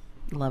is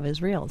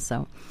real.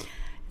 So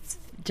it's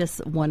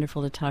just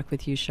wonderful to talk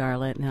with you,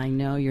 Charlotte. And I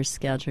know your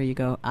schedule. You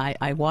go.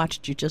 I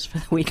watched you just for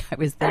the week I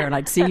was there, and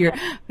I'd see you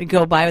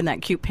go by in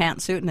that cute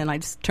pantsuit, and then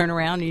I'd just turn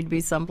around and you'd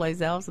be someplace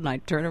else, and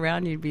I'd turn around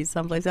and you'd be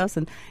someplace else.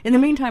 And in the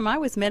meantime, I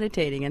was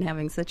meditating and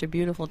having such a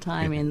beautiful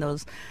time in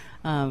those.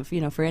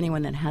 For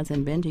anyone that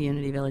hasn't been to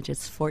Unity Village,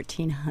 it's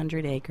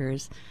 1,400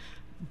 acres,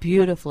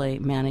 beautifully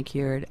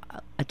manicured,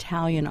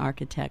 Italian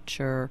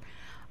architecture,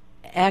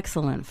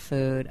 excellent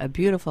food, a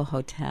beautiful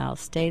hotel,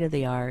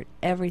 state-of-the-art.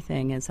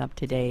 Everything is up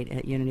to date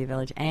at Unity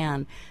Village,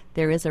 and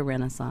there is a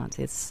renaissance.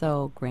 It's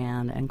so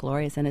grand and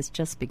glorious, and it's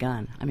just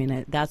begun. I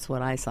mean, that's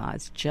what I saw.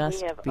 It's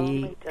just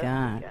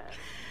begun.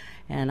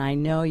 And I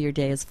know your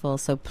day is full,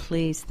 so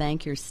please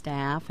thank your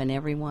staff and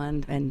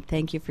everyone, and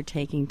thank you for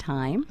taking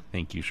time.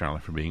 Thank you,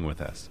 Charlotte, for being with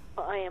us.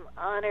 I am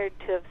honored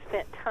to have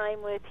spent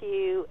time with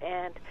you,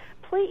 and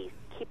please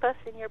keep us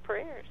in your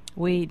prayers.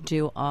 We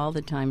do all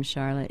the time,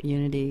 Charlotte,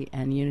 Unity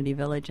and Unity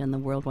Village and the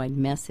worldwide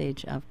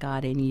message of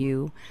God in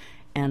you.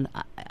 And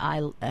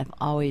I have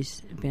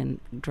always been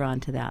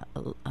drawn to that.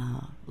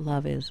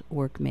 Love is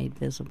work made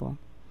visible.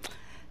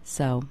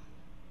 So,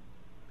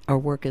 or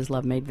work is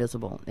love made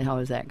visible. How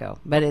does that go?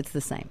 But it's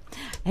the same.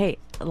 Hey,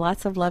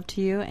 lots of love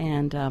to you,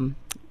 and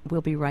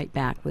we'll be right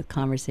back with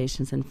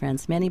Conversations and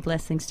Friends. Many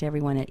blessings to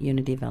everyone at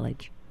Unity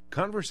Village.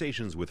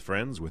 Conversations with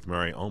Friends with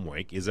Mary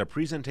Omwake is a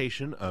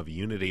presentation of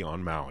Unity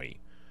on Maui.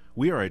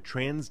 We are a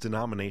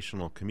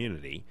trans-denominational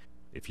community.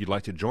 If you'd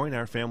like to join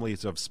our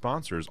families of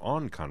sponsors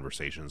on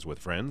Conversations with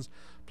Friends,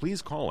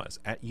 please call us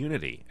at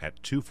Unity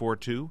at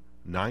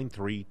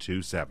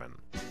 242-9327.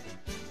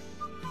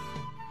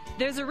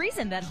 There's a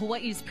reason that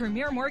Hawaii's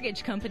premier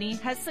mortgage company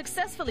has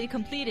successfully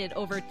completed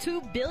over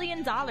 $2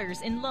 billion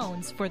in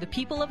loans for the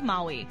people of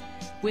Maui.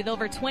 With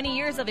over 20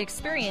 years of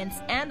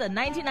experience and a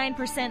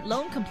 99%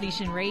 loan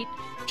completion rate,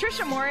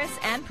 Tricia Morris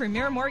and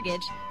Premier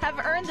Mortgage have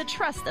earned the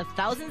trust of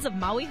thousands of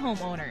Maui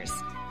homeowners.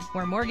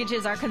 Where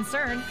mortgages are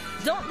concerned,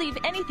 don't leave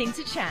anything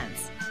to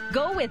chance.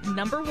 Go with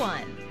number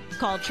one.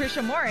 Call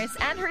Tricia Morris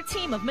and her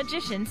team of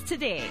magicians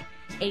today.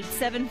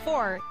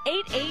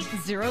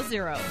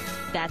 874-8800.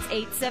 That's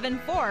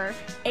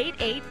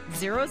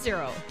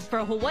 874-8800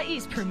 for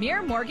Hawaii's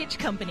premier mortgage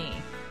company.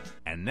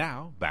 And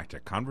now, back to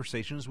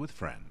Conversations with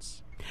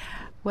Friends.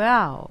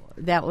 Wow,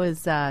 that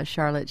was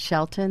Charlotte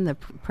Shelton, the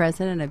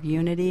president of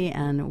Unity,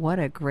 and what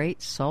a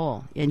great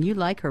soul. And you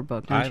like her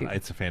book, don't you?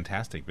 It's a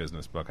fantastic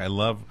business book. I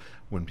love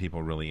when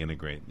people really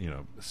integrate,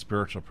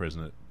 spiritual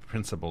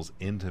principles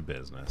into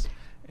business.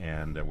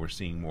 And we're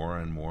seeing more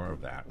and more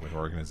of that with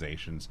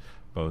organizations,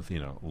 both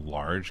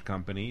large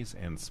companies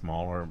and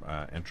smaller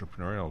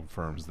entrepreneurial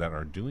firms that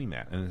are doing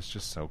that, and it's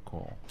just so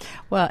cool.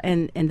 Well,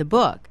 and the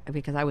book,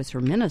 because I was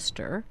her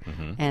minister,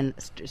 and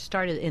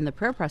started in the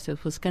prayer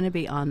process, was going to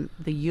be on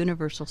the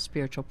universal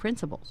spiritual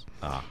principles.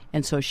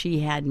 And so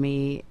she asked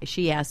me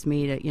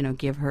to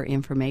give her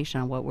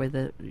information on what were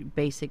the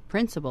basic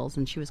principles,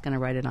 and she was going to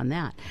write it on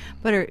that.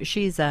 But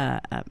she's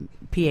a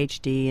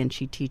PhD, and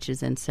she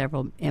teaches in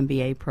several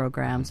MBA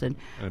programs and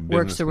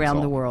works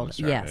around the world.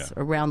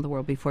 Around the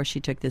world before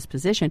she took this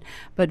position,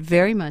 but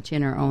very much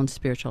in her own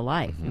spiritual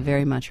life,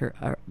 very much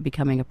her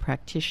becoming a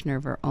practitioner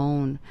of her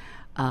own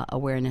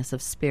awareness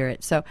of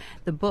spirit. So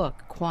the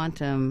book,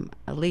 Quantum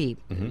Leap,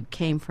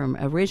 came from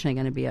originally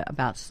going to be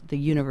about the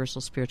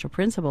universal spiritual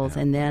principles,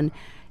 and then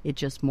it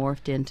just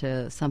morphed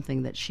into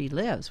something that she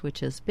lives,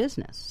 which is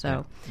business.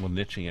 So,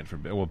 niching it for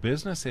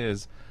business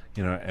is,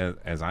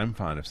 as I'm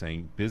fond of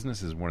saying,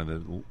 business is one of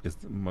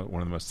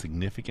the most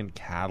significant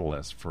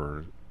catalysts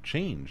for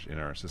change in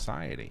our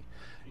society.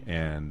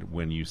 And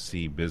when you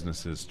see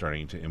businesses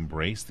starting to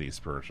embrace these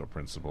spiritual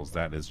principles,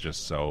 that is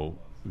just so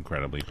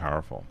incredibly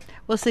powerful.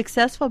 Well,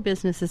 successful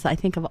businesses, I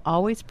think, have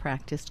always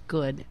practiced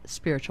good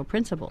spiritual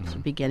principles,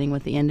 beginning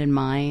with the end in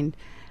mind,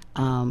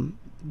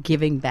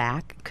 giving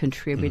back,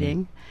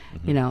 contributing.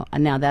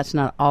 And now that's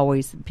not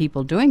always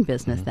people doing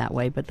business that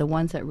way, but the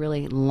ones that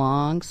really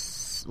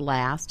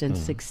last and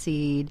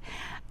succeed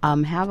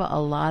have a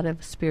lot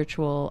of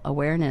spiritual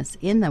awareness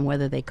in them,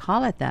 whether they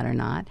call it that or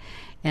not.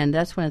 And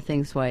that's one of the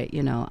things why,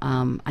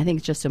 I think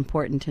it's just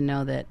important to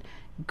know that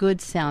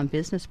good, sound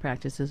business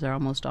practices are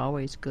almost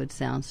always good,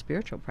 sound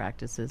spiritual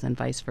practices, and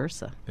vice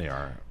versa. They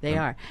are.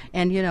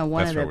 And,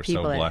 one of the people... That's why we're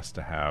so blessed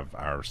to have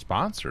our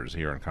sponsors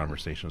here in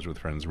Conversations with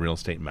Friends, Real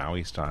Estate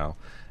Maui Style,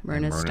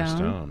 Myrna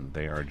Stone.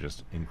 They are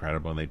just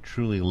incredible, and they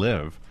truly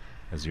live,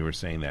 as you were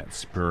saying, that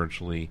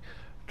spiritually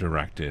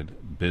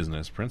directed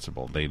business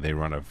principle. They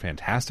run a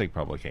fantastic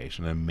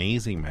publication, an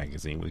amazing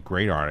magazine with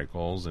great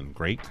articles and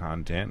great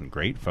content and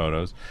great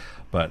photos,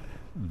 but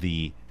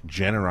the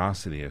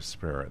generosity of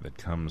spirit that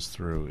comes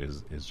through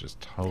is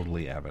just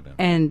totally evident.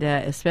 And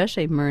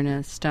especially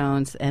Myrna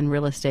Stone's and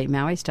Real Estate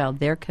Maui Style,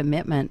 their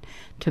commitment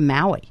to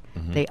Maui.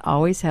 They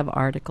always have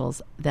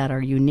articles that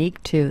are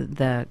unique to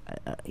the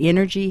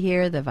energy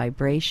here, the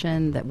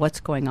vibration, that what's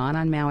going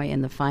on Maui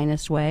in the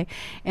finest way.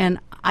 And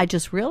I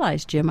just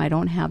realized, Jim, I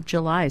don't have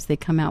July's. They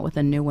come out with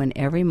a new one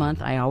every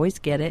month. I always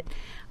get it.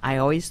 I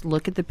always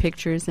look at the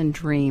pictures and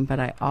dream, but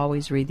I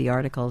always read the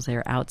articles.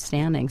 They're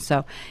outstanding.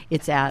 So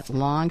it's at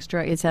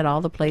it's at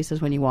all the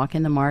places when you walk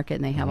in the market,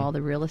 and they have all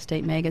the real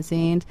estate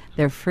magazines.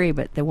 They're free,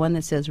 but the one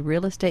that says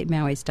Real Estate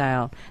Maui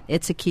Style,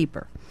 it's a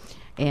keeper.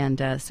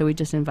 And so we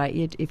just invite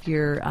you, if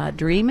you're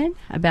dreaming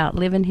about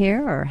living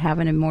here or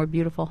having a more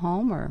beautiful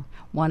home or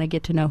want to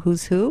get to know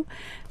who's who,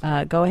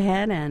 go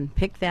ahead and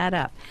pick that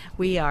up.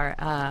 We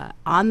are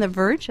on the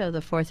verge of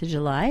the 4th of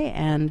July,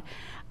 and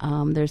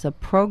there's a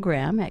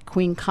program at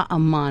Queen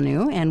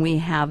Ka'amanu, and we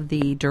have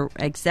the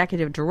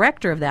executive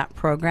director of that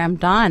program,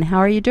 Don. How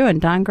are you doing?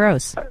 Don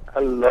Gross.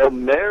 Hello,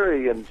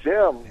 Mary and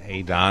Jim.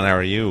 Hey, Don, how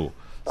are you?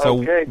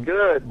 So okay,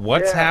 good.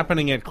 What's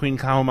happening at Queen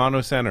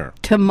Ka'amanu Center?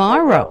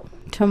 Tomorrow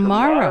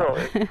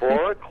at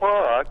 4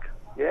 o'clock,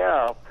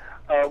 Yeah.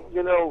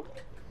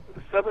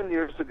 7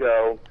 years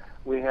ago,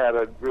 we had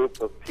a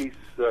group of peace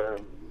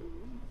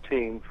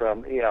team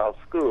from EAL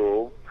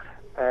School,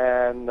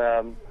 and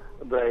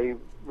they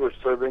were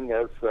serving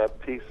as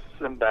peace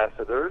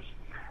ambassadors.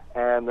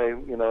 And they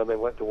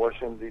went to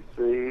Washington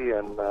D.C.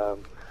 and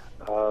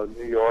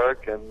New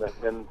York, and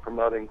they've been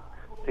promoting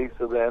peace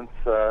events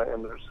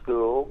in their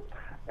school.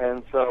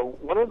 And so,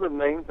 one of the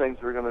main things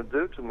we're going to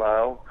do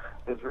tomorrow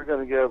is we're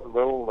going to give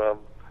little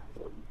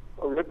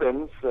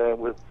ribbons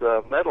with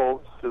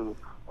medals to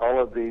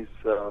all of these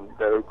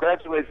that are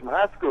graduating from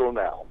high school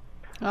now.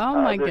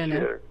 Oh my this goodness!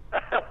 Year.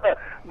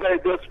 They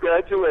just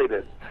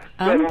graduated.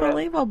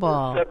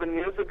 Unbelievable. 7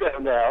 years ago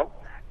now,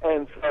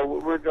 and so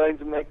we're going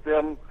to make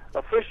them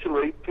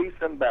officially peace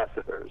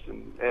ambassadors,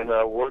 and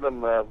award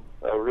them a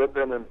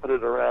ribbon and put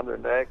it around their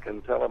neck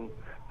and tell them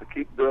to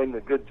keep doing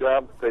the good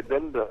job that they've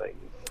been doing.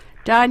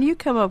 Don, you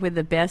come up with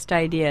the best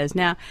ideas.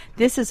 Now,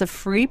 this is a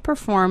free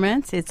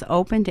performance. It's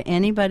open to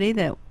anybody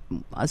that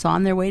is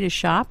on their way to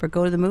shop or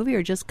go to the movie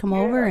or just come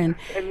over. And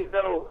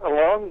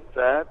along with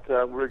that,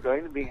 we're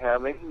going to be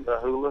having the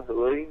Hula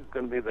Hui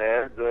going to be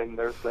there doing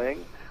their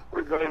thing.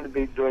 We're going to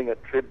be doing a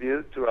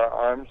tribute to our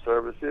armed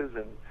services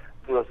and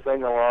do a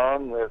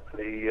sing-along with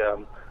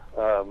the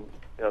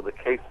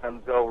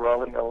caissons go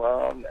rolling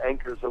along,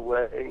 Anchors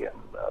Away,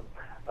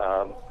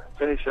 and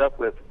finish up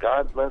with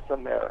God Bless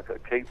America,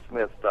 Kate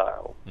Smith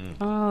style.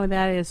 Oh,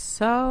 that is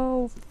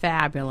so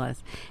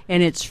fabulous.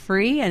 And it's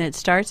free, and it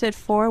starts at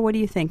 4. What do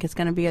you think? It's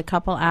going to be a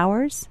couple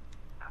hours?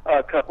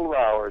 A couple of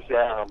hours,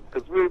 yeah.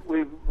 Because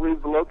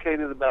we've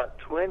located about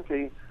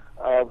 20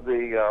 of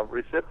the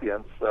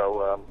recipients,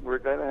 so we're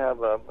going to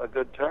have a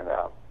good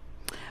turnout.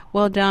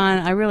 Well, Don,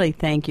 I really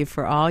thank you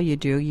for all you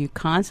do. You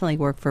constantly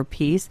work for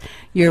peace.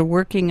 You're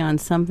working on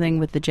something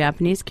with the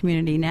Japanese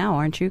community now,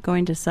 aren't you?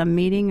 Going to some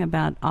meeting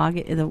about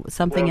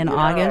something in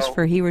August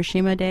for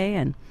Hiroshima Day?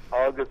 And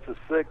August the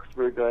 6th,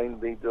 we're going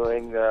to be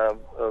doing a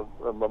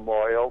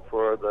memorial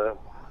for the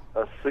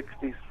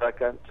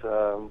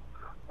 62nd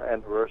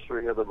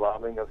anniversary of the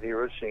bombing of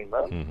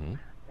Hiroshima. Mm-hmm.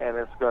 And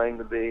it's going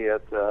to be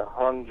at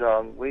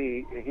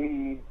Hongjong-Wi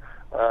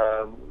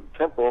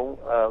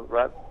Temple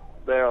right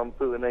there on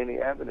Puanani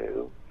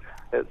Avenue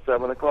at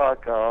 7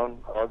 o'clock on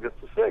August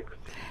the 6th.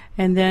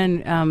 And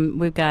then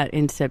we've got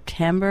in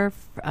September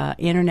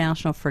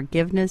International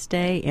Forgiveness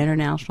Day,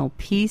 International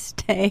Peace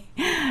Day.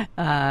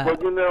 Well,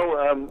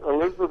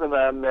 Elizabeth and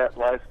I met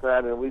last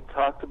night, and we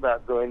talked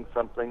about doing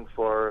something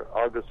for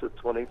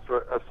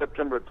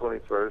September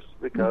 21st,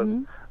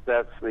 because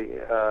that's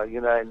the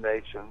United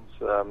Nations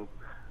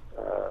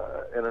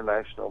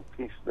International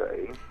Peace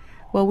Day.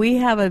 Well, we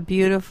have a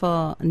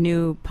beautiful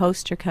new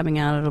poster coming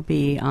out. It'll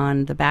be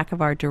on the back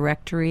of our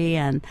directory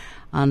and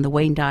on the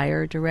Wayne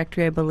Dyer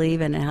directory, I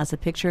believe, and it has a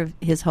picture of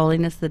His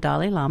Holiness the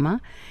Dalai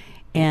Lama.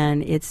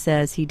 And it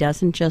says he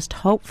doesn't just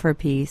hope for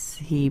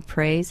peace, he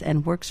prays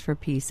and works for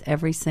peace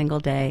every single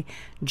day.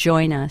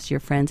 Join us,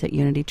 your friends at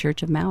Unity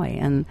Church of Maui.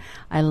 And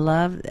I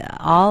love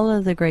all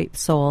of the great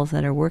souls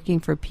that are working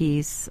for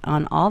peace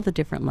on all the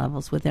different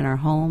levels within our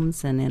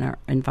homes and in our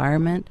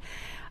environment.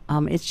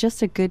 It's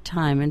just a good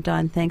time, and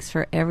Don, thanks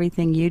for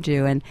everything you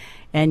do.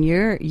 And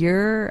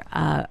you're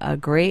a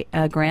great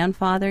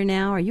grandfather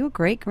now. Are you a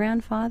great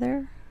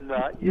grandfather?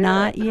 Not yet.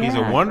 Not yet. He's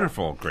a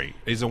wonderful.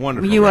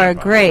 You are a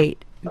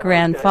great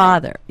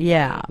grandfather. Okay.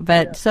 Yeah,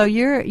 but so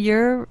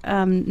you're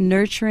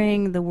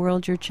nurturing the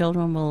world your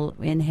children will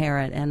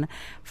inherit, and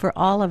for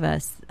all of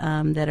us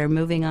that are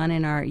moving on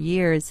in our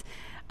years.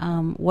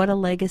 What a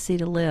legacy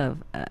to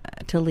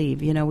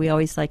leave. You know, we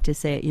always like to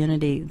say at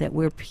Unity that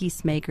we're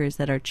peacemakers,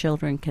 that our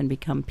children can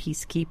become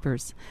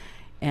peacekeepers.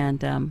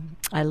 And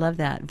I love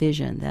that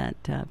vision,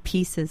 that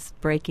peace is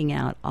breaking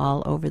out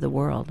all over the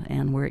world,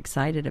 and we're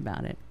excited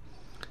about it.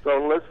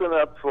 So listen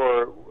up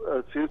for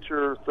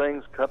future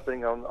things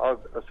coming on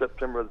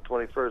September the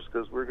 21st,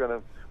 because we're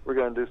going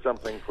to do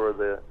something for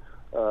the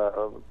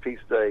Peace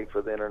Day,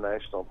 for the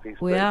International Peace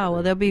Day. Yeah,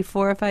 well, there'll be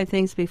 4 or 5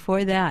 things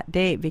before that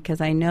date,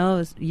 because I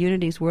know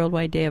Unity's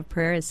Worldwide Day of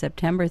Prayer is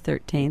September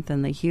 13th,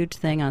 and the huge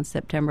thing on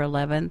September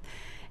 11th.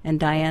 And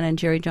Diana and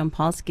Jerry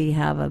Jompolsky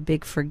have a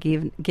big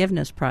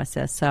forgiveness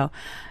process. So,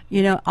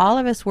 you know, all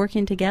of us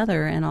working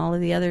together, and all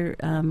of the other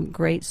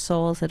great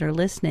souls that are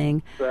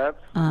listening. That's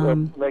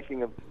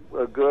making a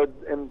good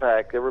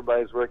impact.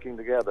 Everybody's working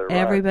together, right?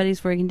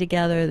 Everybody's working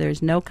together.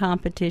 There's no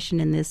competition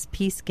in this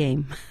peace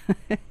game.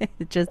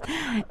 It's just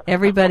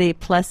everybody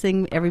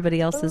plussing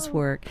everybody else's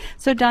work.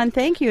 So, Don,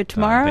 thank you.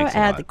 Tomorrow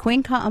at the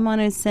Queen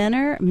Ka'amanu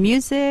Center,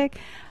 music,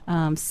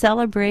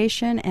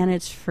 celebration, and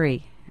it's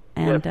free.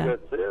 And, yes,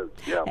 it is.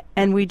 Yeah.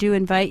 And we do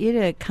invite you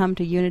to come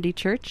to Unity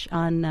Church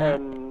on.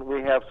 And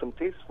we have some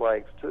peace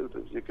flags too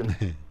that you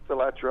can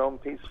fill out your own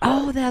peace flag.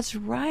 Oh, that's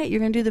right. You're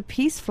going to do the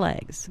peace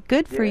flags.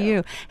 Good for Yeah.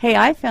 you. Hey,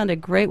 I found a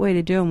great way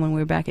to do them when we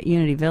were back at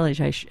Unity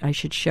Village. I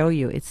should show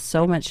you. It's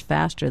so much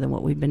faster than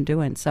what we've been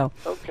doing. So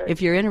Okay.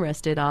 if you're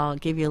interested, I'll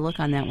give you a look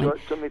on that Show one.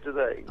 it to me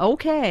today.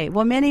 Okay.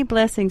 Well, many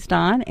blessings,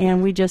 Don.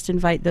 And we just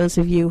invite those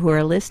of you who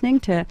are listening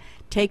to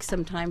take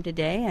some time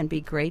today and be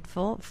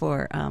grateful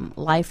for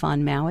life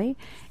on Maui.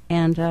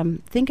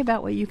 And think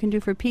about what you can do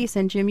for peace.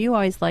 And, Jim, you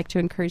always like to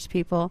encourage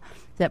people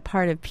that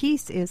part of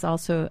peace is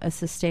also a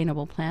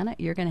sustainable planet.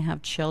 You're going to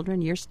have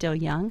children. You're still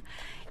young.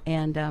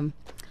 And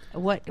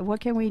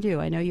what can we do?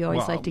 I know you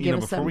always like to give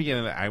us before some. we get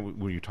into that,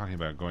 when you're talking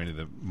about going to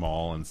the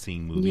mall and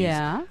seeing movies,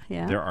 Yeah.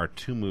 there are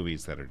two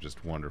movies that are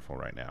just wonderful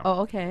right now.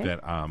 Oh, okay.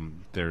 That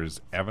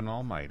there's Evan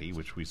Almighty,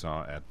 which we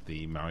saw at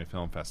the Maui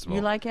Film Festival.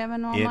 You like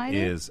Evan Almighty?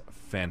 It is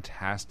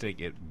fantastic.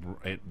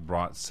 It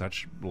brought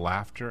such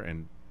laughter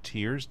and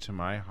tears to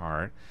my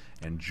heart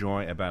and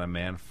joy about a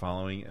man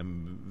following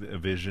a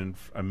vision,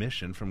 a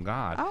mission from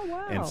God. Oh,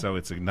 wow. And so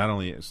it's not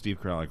only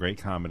Steve Carell, a great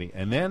comedy,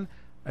 and then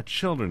a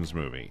children's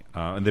movie.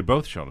 And they're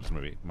both children's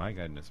movies. My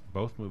goodness,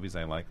 both movies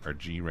I like are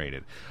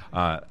G-rated.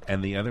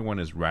 And the other one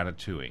is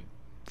Ratatouille.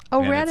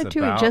 Oh, And it's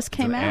Ratatouille just it's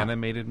came an out.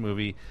 animated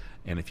movie,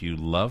 and if you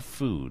love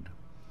food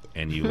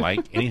and you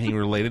like anything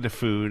related to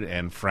food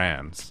and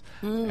France,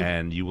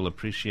 and you will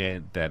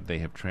appreciate that they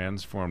have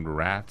transformed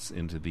rats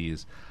into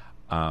these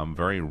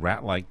very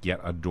rat-like yet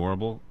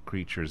adorable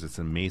creatures. It's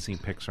an amazing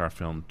Pixar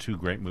film. Two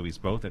great movies,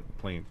 both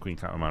playing at Queen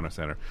Kaimana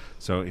Center.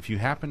 So if you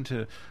happen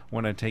to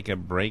want to take a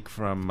break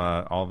from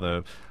all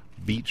the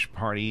beach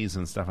parties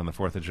and stuff on the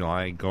 4th of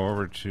July, go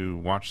over to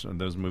watch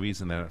those movies,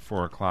 and then at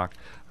 4 o'clock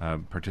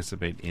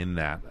participate in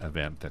that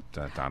event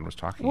that Don was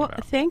talking Well,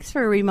 about. thanks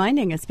for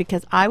reminding us,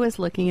 because I was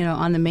looking,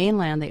 on the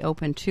mainland, they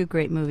opened two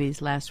great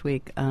movies last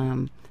week,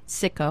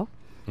 Sicko,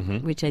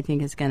 which I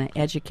think is going to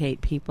educate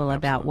people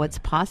about what's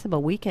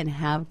possible. We can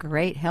have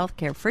great health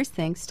care. First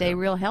thing, stay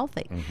real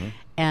healthy.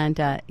 And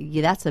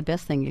that's the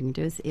best thing you can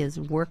do is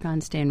work on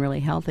staying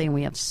really healthy. And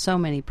we have so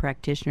many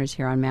practitioners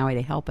here on Maui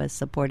to help us,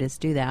 support us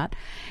do that.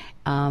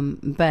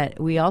 But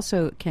we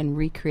also can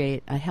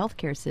recreate a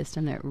healthcare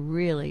system that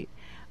really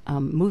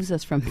moves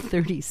us from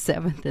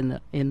 37th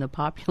in the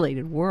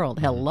populated world.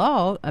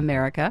 Hello,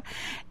 America,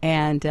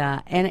 and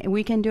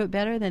we can do it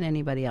better than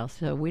anybody else.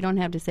 So we don't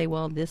have to say,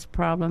 well, this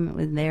problem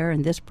is there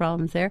and this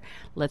problem is there.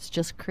 Let's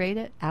just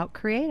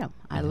out-create them.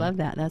 I love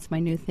that. That's my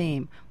new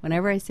theme.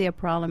 Whenever I see a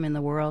problem in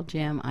the world,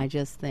 Jim, I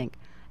just think,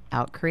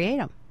 out-create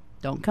them.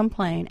 Don't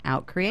complain.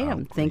 Out-create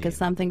them. Think of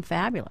something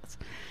fabulous.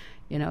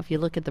 If you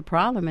look at the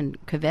problem and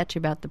kvetch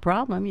about the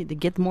problem, you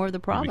get more of the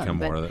problem. become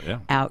but more of it, yeah.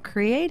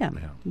 out-create them.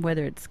 Yeah.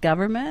 Whether it's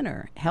government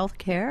or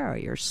healthcare or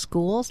your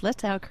schools,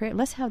 let's out-create.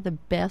 Let's have the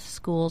best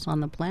schools on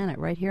the planet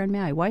right here in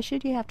Maui. Why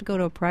should you have to go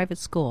to a private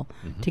school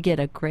to get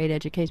a great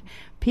education?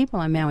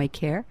 People on Maui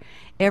care.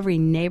 Every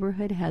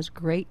neighborhood has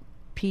great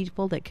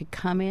people that could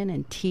come in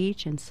and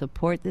teach and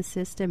support the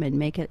system and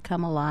make it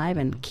come alive,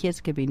 and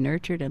kids could be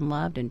nurtured and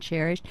loved and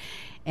cherished,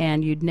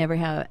 and you'd never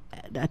have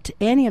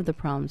any of the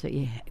problems that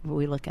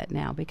we look at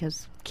now,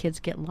 because kids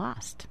get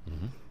lost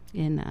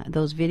in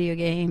those video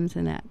games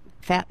and that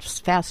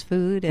fast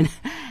food,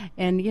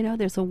 and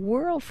there's a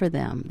world for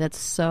them that's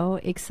so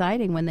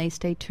exciting when they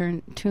stay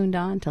tuned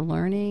on to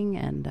learning.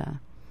 And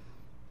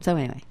so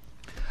anyway.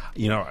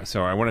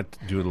 So I wanted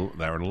to do a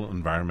little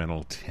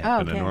environmental tip, Oh,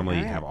 and I okay, normally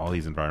all right. have all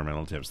these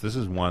environmental tips. This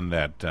is one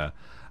that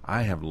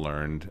I have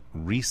learned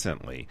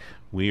recently.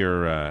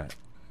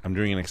 I'm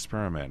doing an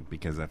experiment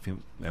because I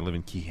live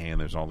in Kihei, and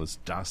there's all this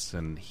dust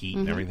and heat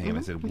and everything, and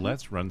I said,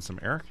 let's run some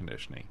air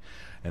conditioning.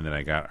 And then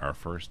I got our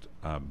first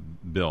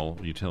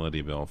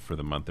utility bill for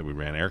the month that we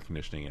ran air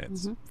conditioning, and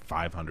it's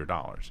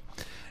 $500.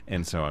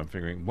 And so I'm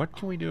figuring, what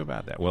can we do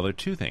about that? Well, there are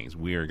two things.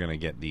 We are going to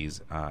get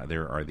these,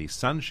 there are these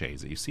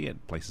sunshades that you see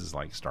at places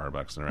like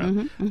Starbucks and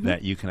around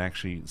that you can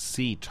actually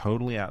see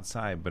totally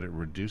outside, but it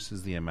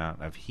reduces the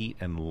amount of heat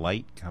and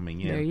light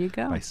coming in There you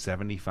go. by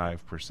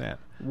 75%.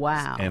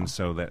 Wow. And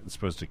so that's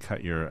supposed to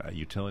cut your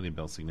utility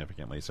bill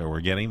significantly. So we're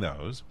getting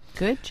those.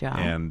 Good job.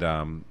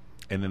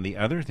 And then the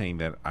other thing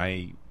that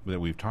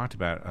we've talked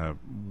about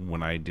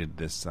when I did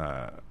this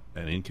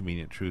an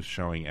Inconvenient Truth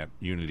showing at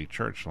Unity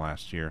Church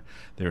last year,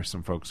 there are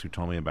some folks who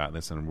told me about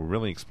this, and we're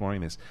really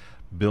exploring this,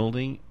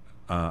 building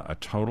a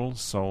total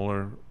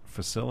solar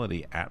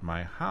facility at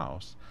my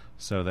house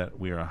so that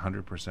we are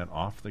 100%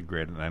 off the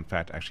grid, and in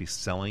fact actually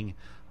selling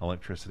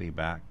electricity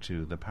back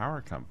to the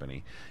power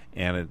company.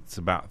 And it's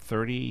about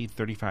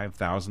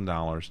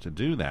 $35,000 to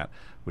do that,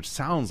 which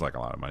sounds like a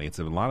lot of money. It's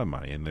a lot of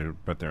money,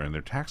 but they're in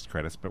their tax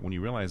credits. But when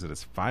you realize that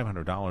it's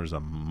 $500 a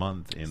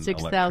month in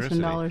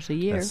electricity, $6,000 a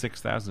year. that's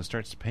 $6,000. It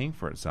starts paying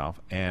for itself.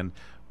 And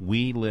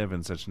we live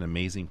in such an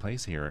amazing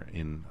place here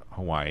in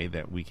Hawaii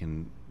that we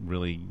can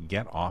really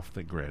get off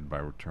the grid by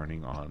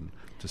returning on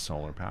to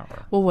solar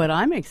power. Well, what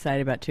I'm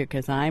excited about, too,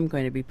 because I'm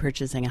going to be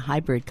purchasing a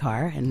hybrid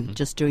car and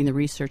just doing the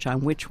research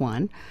on which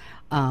one,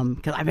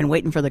 because I've been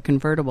waiting for the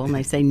convertible, and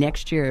they say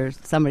next year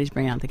somebody's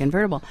bringing out the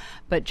convertible.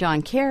 But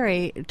John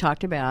Kerry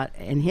talked about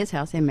in his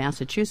house in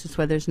Massachusetts,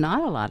 where there's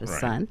not a lot of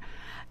sun,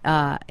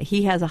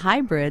 he has a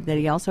hybrid that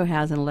he also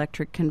has an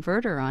electric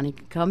converter on. He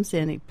comes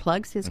in, he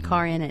plugs his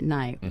car in at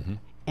night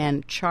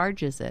and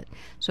charges it.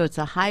 So it's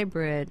a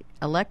hybrid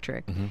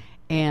electric.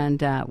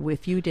 And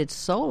if you did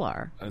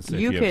solar, So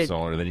you if you could have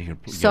solar, then you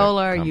can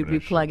solar. get a You'd be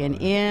combination plugging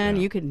of in.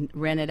 You could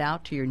rent it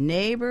out to your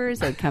neighbors.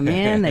 They'd come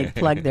in. They'd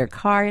plug their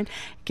car in.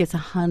 It gets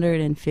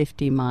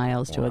 150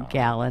 miles to a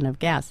gallon of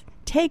gas.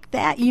 Take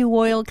that, you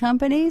oil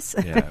companies.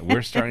 Yeah,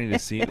 we're starting to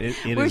see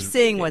it. We're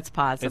seeing what's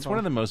possible. It's one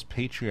of the most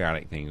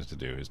patriotic things to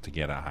do is to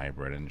get a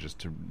hybrid and just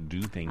to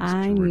do things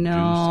I to reduce know.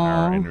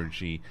 our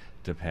energy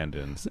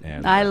dependence.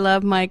 And I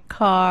love my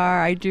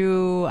car. I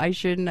do. I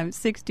shouldn't. I'm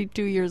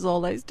 62 years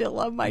old. I still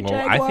love my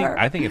Jaguar.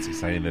 I think it's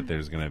exciting that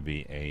there's going to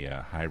be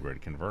a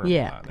hybrid convertible.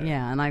 Yeah, out there.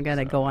 yeah. And I've got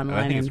to go And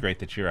online. I think it's and- great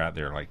that you're out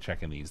there like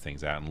checking these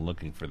things out and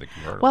looking for the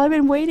convertible. Well, I've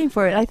been waiting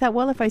for it. I thought,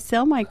 well, if I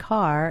sell my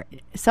car,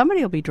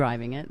 somebody will be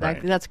driving it.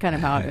 Right. That's kind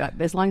of how,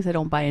 as long as I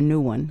don't buy a new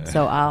one.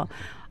 So I'll,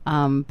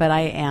 but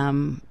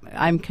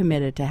I'm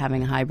committed to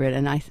having a hybrid,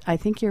 and I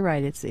think you're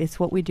right. It's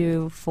what we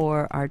do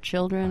for our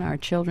children, our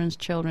children's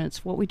children.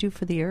 It's what we do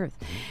for the earth,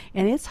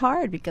 and it's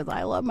hard because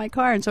I love my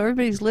car, and so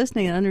everybody's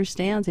listening and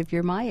understands. If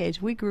you're my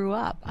age, we grew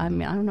up. I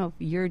mean, I don't know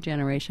if your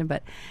generation,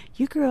 but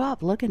you grew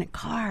up looking at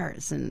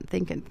cars and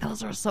thinking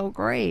those are so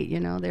great. You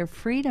know, they're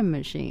freedom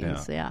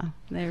machines. Yeah,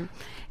 they're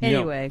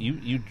anyway.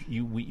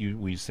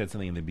 We said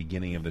something in the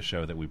beginning of the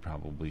show that we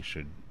probably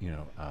should,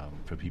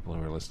 for people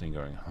who are listening,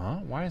 going, "Huh?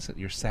 Why is it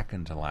your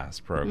second to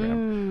last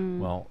program?"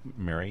 Well,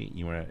 Mary,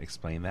 you want to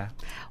explain that?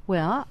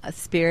 Well,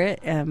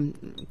 Spirit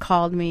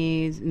called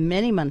me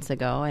many months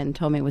ago and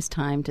told me it was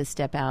time to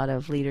step out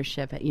of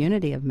leadership at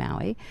Unity of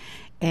Maui.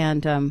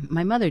 And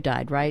my mother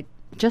died right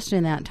just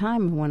in that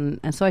time.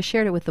 And so I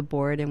shared it with the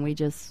board, and we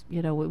just,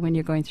 when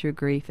you're going through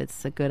grief,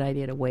 it's a good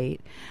idea to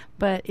wait.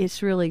 But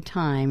it's really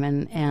time.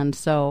 And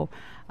so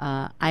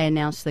I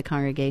announced to the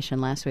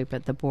congregation last week,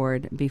 but the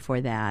board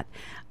before that,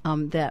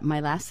 that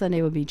my last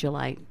Sunday would be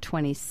July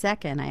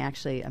 22nd. I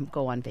actually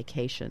go on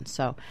vacation.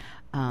 So,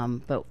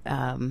 and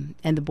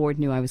the board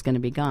knew I was going to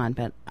be gone,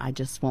 but I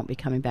just won't be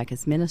coming back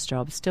as minister.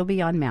 I'll still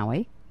be on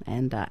Maui,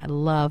 and I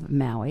love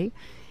Maui,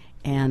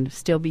 and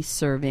still be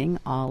serving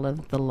all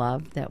of the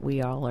love that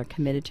we all are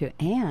committed to.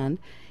 And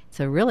it's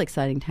a real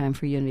exciting time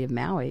for Unity of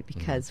Maui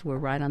because we're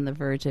right on the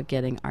verge of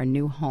getting our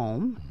new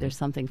home. There's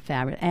something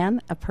fabulous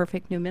and a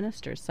perfect new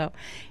minister. So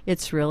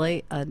it's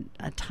really a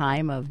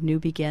time of new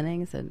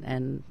beginnings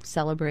and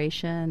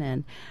celebration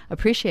and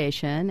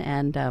appreciation.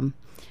 And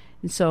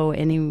so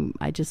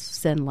I just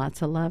send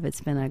lots of love.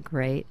 It's been a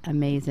great,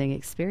 amazing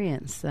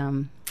experience.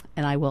 And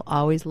I will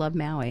always love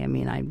Maui. I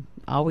mean, I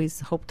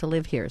always hope to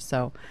live here.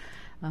 So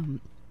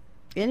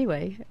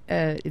anyway,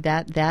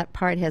 that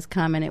part has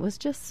come, and it was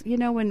just,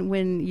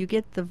 when you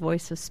get the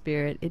voice of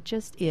Spirit, it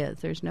just is.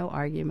 There's no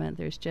argument.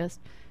 There's just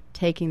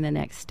taking the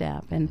next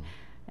step, and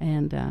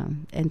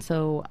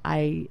so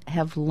I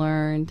have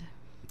learned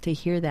to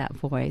hear that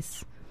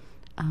voice.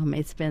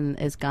 It's been,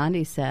 as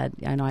Gandhi said,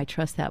 I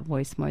trust that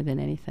voice more than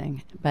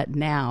anything. But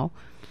now,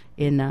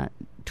 in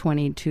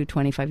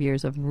 25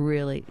 years of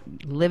really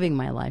living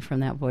my life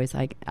from that voice,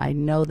 I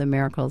know the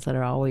miracles that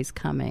are always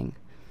coming.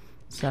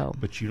 So,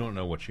 but you don't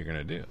know what you're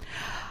going to do.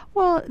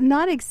 Well,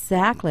 not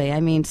exactly.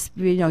 I mean,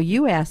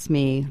 you asked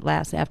me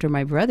after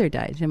my brother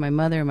died, and my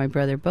mother and my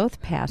brother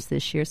both passed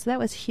this year, so that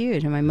was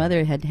huge. And my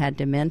mother had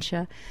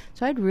dementia,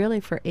 so I'd really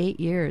for 8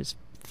 years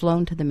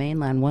flown to the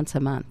mainland once a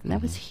month, and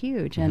that was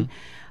huge. And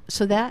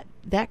so that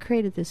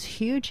created this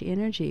huge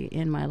energy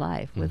in my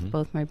life with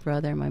both my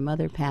brother and my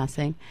mother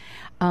passing.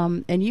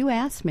 And you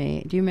asked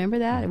me, do you remember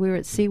that? We were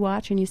at Sea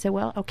Watch, and you said,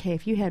 well, okay,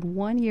 if you had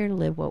 1 year to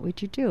live, what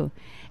would you do?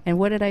 And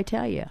what did I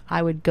tell you?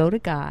 I would go to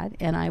God,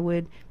 and I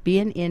would be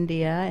in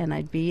India, and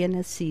I'd be in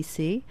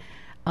Assisi.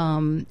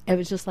 It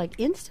was just like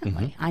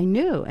instantly. I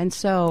knew. And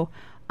so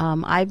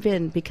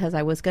because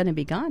I was going to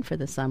be gone for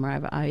the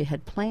summer, I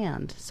had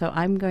planned. So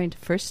I'm going to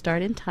first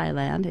start in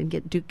Thailand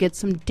and get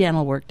some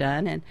dental work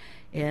done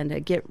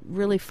and get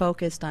really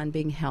focused on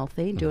being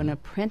healthy, do an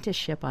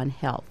apprenticeship on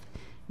health.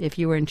 If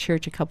you were in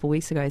church a couple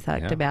weeks ago, I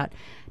talked about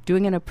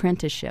doing an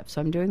apprenticeship.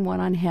 So I'm doing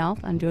one on health.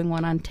 I'm doing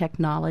one on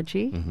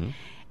technology.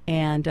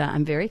 And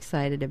I'm very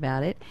excited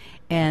about it.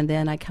 And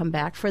then I come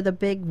back for the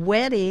big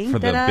wedding. For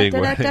the big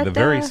wedding, the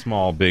very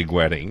small big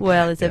wedding.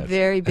 Well, it's a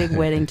very big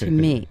wedding to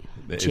me.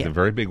 It's a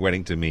very big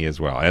wedding to me as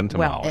well, and to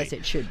Maui. Well, as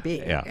it should be.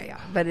 Yeah.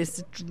 But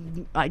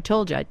I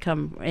told you I'd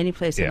come any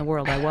place in the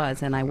world I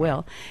was, and I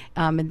will.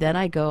 And then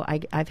I go,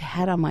 I've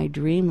had on my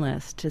dream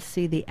list to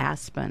see the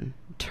aspen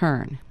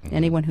turn.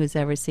 Anyone who's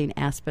ever seen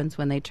aspens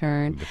when they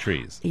turn. The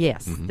trees.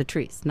 Yes, the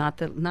trees, not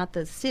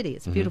the city.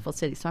 It's a beautiful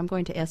city. So I'm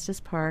going to Estes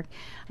Park.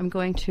 I'm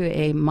going to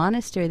a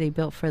monastery they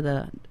built for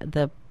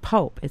the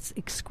Pope. It's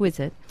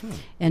exquisite.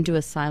 And do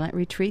a silent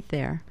retreat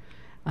there.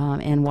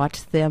 And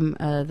watch them,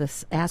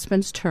 the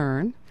aspens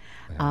turn.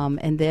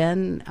 And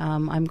then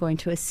I'm going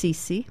to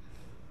Assisi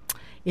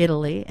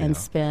Italy, and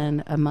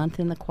spend a month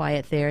in the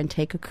quiet there and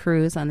take a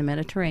cruise on the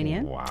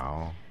Mediterranean.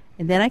 Wow.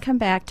 And then I come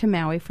back to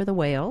Maui for the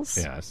whales.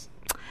 Yes.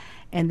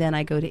 And then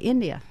I go to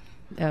India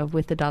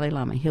with the Dalai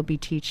Lama. He'll be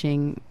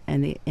teaching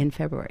in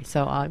February.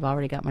 So I've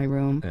already got my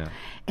room. Yeah.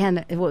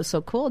 And what was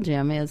so cool,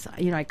 Jim, is,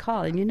 I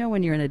call, and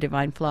when you're in a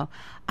divine flow,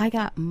 I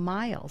got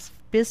miles,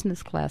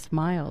 business class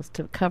miles,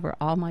 to cover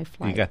all my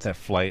flights. You got that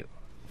flight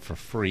for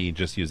free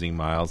just using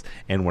miles.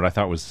 And what I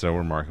thought was so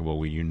remarkable,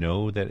 where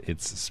that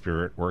it's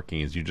spirit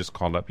working, is you just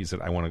called up, you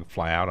said, I want to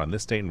fly out on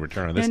this date and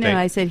return on this date. No,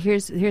 I said,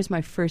 here's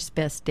my first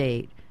best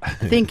date.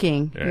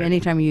 Thinking Right.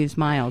 anytime you use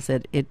miles,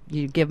 that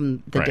you give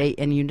them the Right. date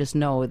and you just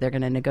know they're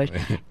going to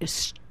negotiate.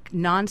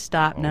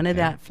 Nonstop, none of Okay.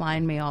 that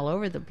flying me all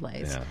over the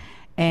place. Yeah.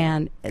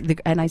 And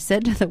I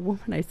said to the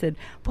woman, I said,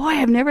 boy,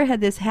 I've never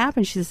had this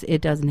happen. She says,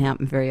 it doesn't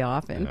happen very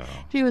often. No.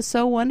 She was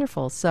so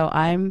wonderful. So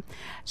I'm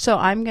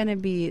going to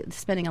be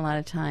spending a lot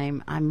of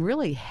time. I'm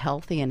really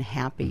healthy and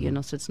happy,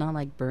 so it's not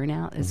like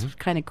burnout. It's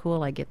kind of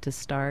cool. I get to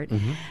start,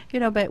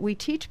 but we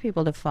teach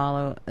people to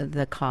follow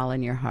the call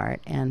in your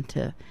heart and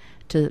to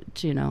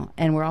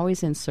and we're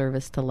always in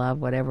service to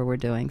love whatever we're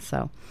doing.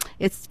 So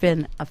it's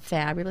been a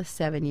fabulous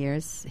 7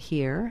 years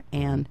here,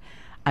 and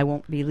I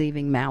won't be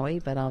leaving Maui,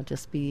 but I'll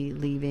just be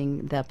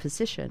leaving the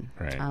position.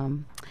 Right.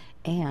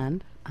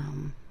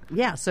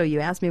 So you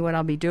asked me what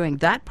I'll be doing.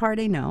 That part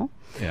I know.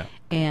 Yeah.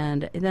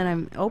 And then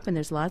I'm open.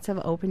 There's lots of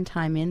open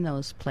time in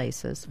those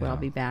places where I'll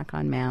be back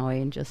on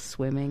Maui and just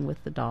swimming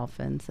with the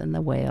dolphins and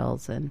the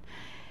whales and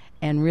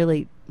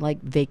really like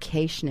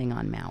vacationing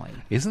on Maui.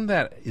 Isn't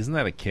that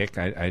a kick?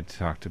 I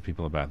talk to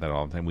people about that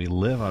all the time. We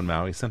live on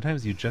Maui.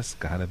 Sometimes you just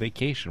got a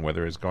vacation,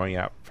 whether it's going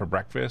out for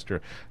breakfast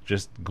or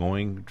just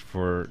going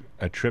for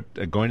a trip,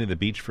 going to the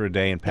beach for a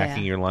day and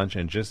packing your lunch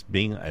and just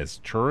being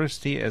as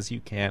touristy as you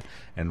can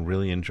and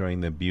really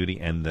enjoying the beauty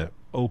and the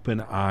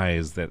open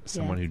eyes that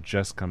someone who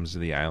just comes to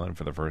the island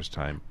for the first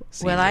time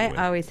sees. Well, I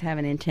always have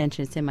an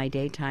intention. It's in my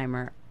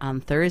daytimer.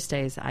 On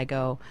Thursdays, I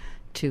go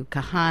to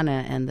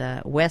Kahana and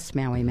the West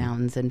Maui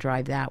Mountains and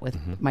drive that with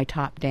my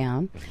top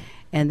down.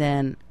 And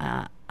then,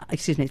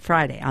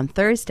 Friday. On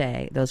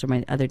Thursday, those are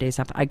my other days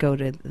off, I go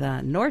to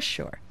the North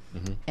Shore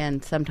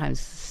and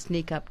sometimes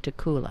sneak up to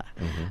Kula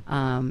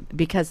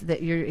because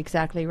you're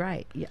exactly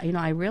right.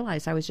 I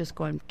realized I was just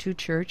going to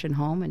church and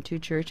home and to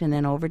church and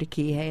then over to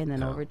Kihei and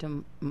then over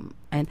to...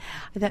 And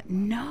I thought,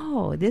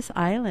 no, this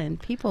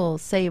island, people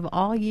save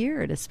all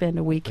year to spend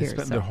a week They here.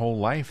 spend their whole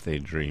life they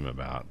dream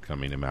about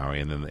coming to Maui,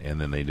 and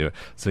then they do it.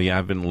 So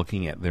I've been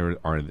looking at, there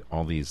are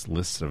all these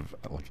lists of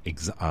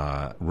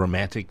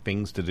romantic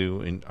things to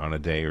do on a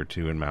day or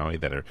two in Maui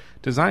that are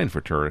designed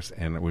for tourists,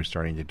 and we're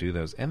starting to do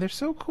those, and they're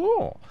so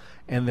cool.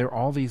 And there are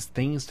all these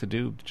things to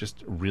do,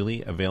 just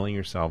really availing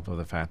yourself of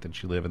the fact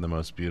that you live in the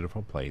most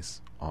beautiful place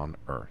on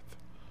earth.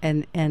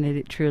 And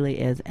it truly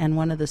is. And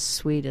one of the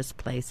sweetest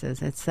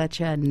places. It's such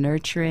a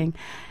nurturing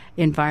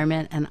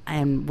environment.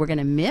 And we're going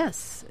to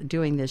miss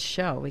doing this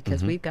show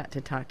because we've got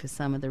to talk to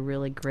some of the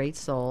really great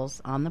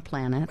souls on the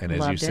planet. And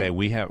as you say,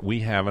 we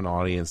have an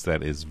audience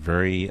that is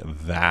very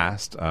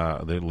vast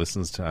that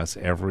listens to us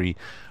every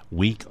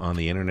week on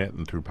the internet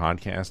and through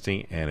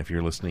podcasting. And if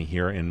you're listening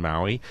here in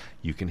Maui,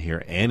 you can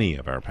hear any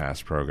of our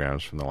past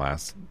programs from the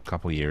last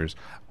couple years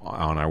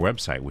on our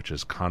website, which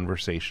is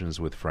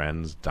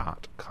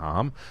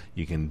conversationswithfriends.com.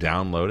 You can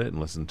download it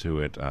and listen to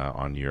it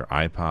on your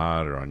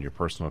iPod or on your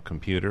personal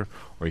computer,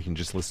 or you can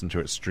just listen to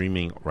it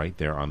streaming right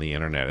there on the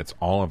internet. It's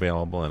all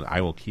available, and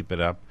I will keep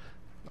it up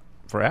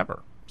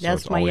forever.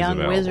 That's my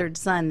young wizard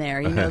son there.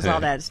 He knows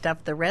all that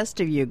stuff. The rest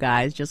of you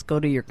guys, just go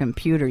to your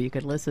computer. You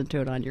could listen to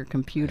it on your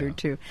computer,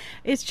 too.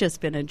 It's just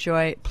been a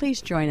joy.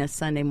 Please join us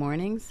Sunday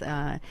mornings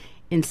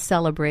in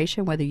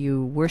celebration, whether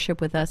you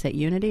worship with us at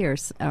Unity or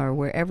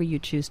wherever you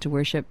choose to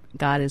worship.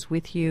 God is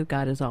with you,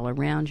 God is all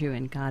around you,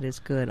 and God is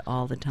good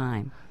all the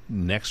time.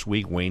 Next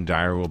week, Wayne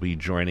Dyer will be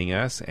joining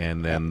us,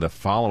 and then the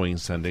following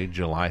Sunday,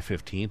 July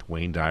 15th,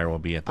 Wayne Dyer will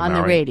be at the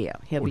the radio.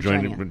 He'll be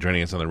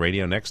joining us on the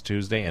radio next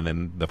Tuesday, and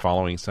then the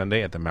following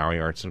Sunday at the Maui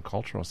Arts and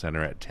Cultural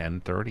Center at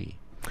 10:30.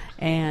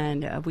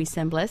 And we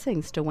send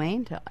blessings to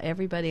Wayne, to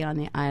everybody on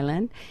the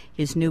island.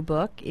 His new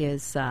book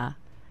is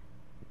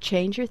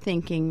Change Your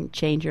Thinking,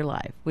 Change Your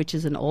Life, which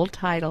is an old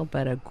title,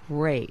 but a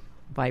great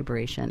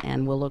vibration,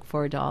 and we'll look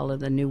forward to all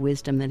of the new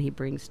wisdom that he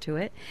brings to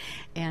it.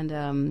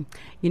 And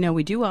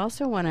we do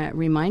also want to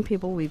remind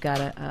people we've got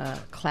a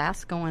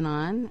class going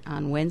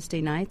on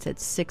Wednesday nights at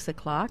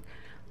 6:00.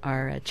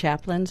 Our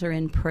chaplains are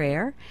in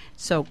prayer,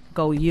 so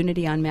go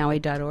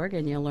unityonmaui.org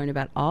and you'll learn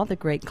about all the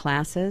great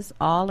classes,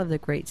 all of the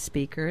great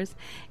speakers,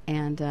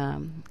 and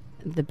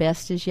the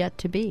best is yet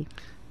to be.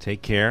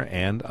 Take care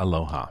and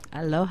aloha.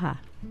 Aloha.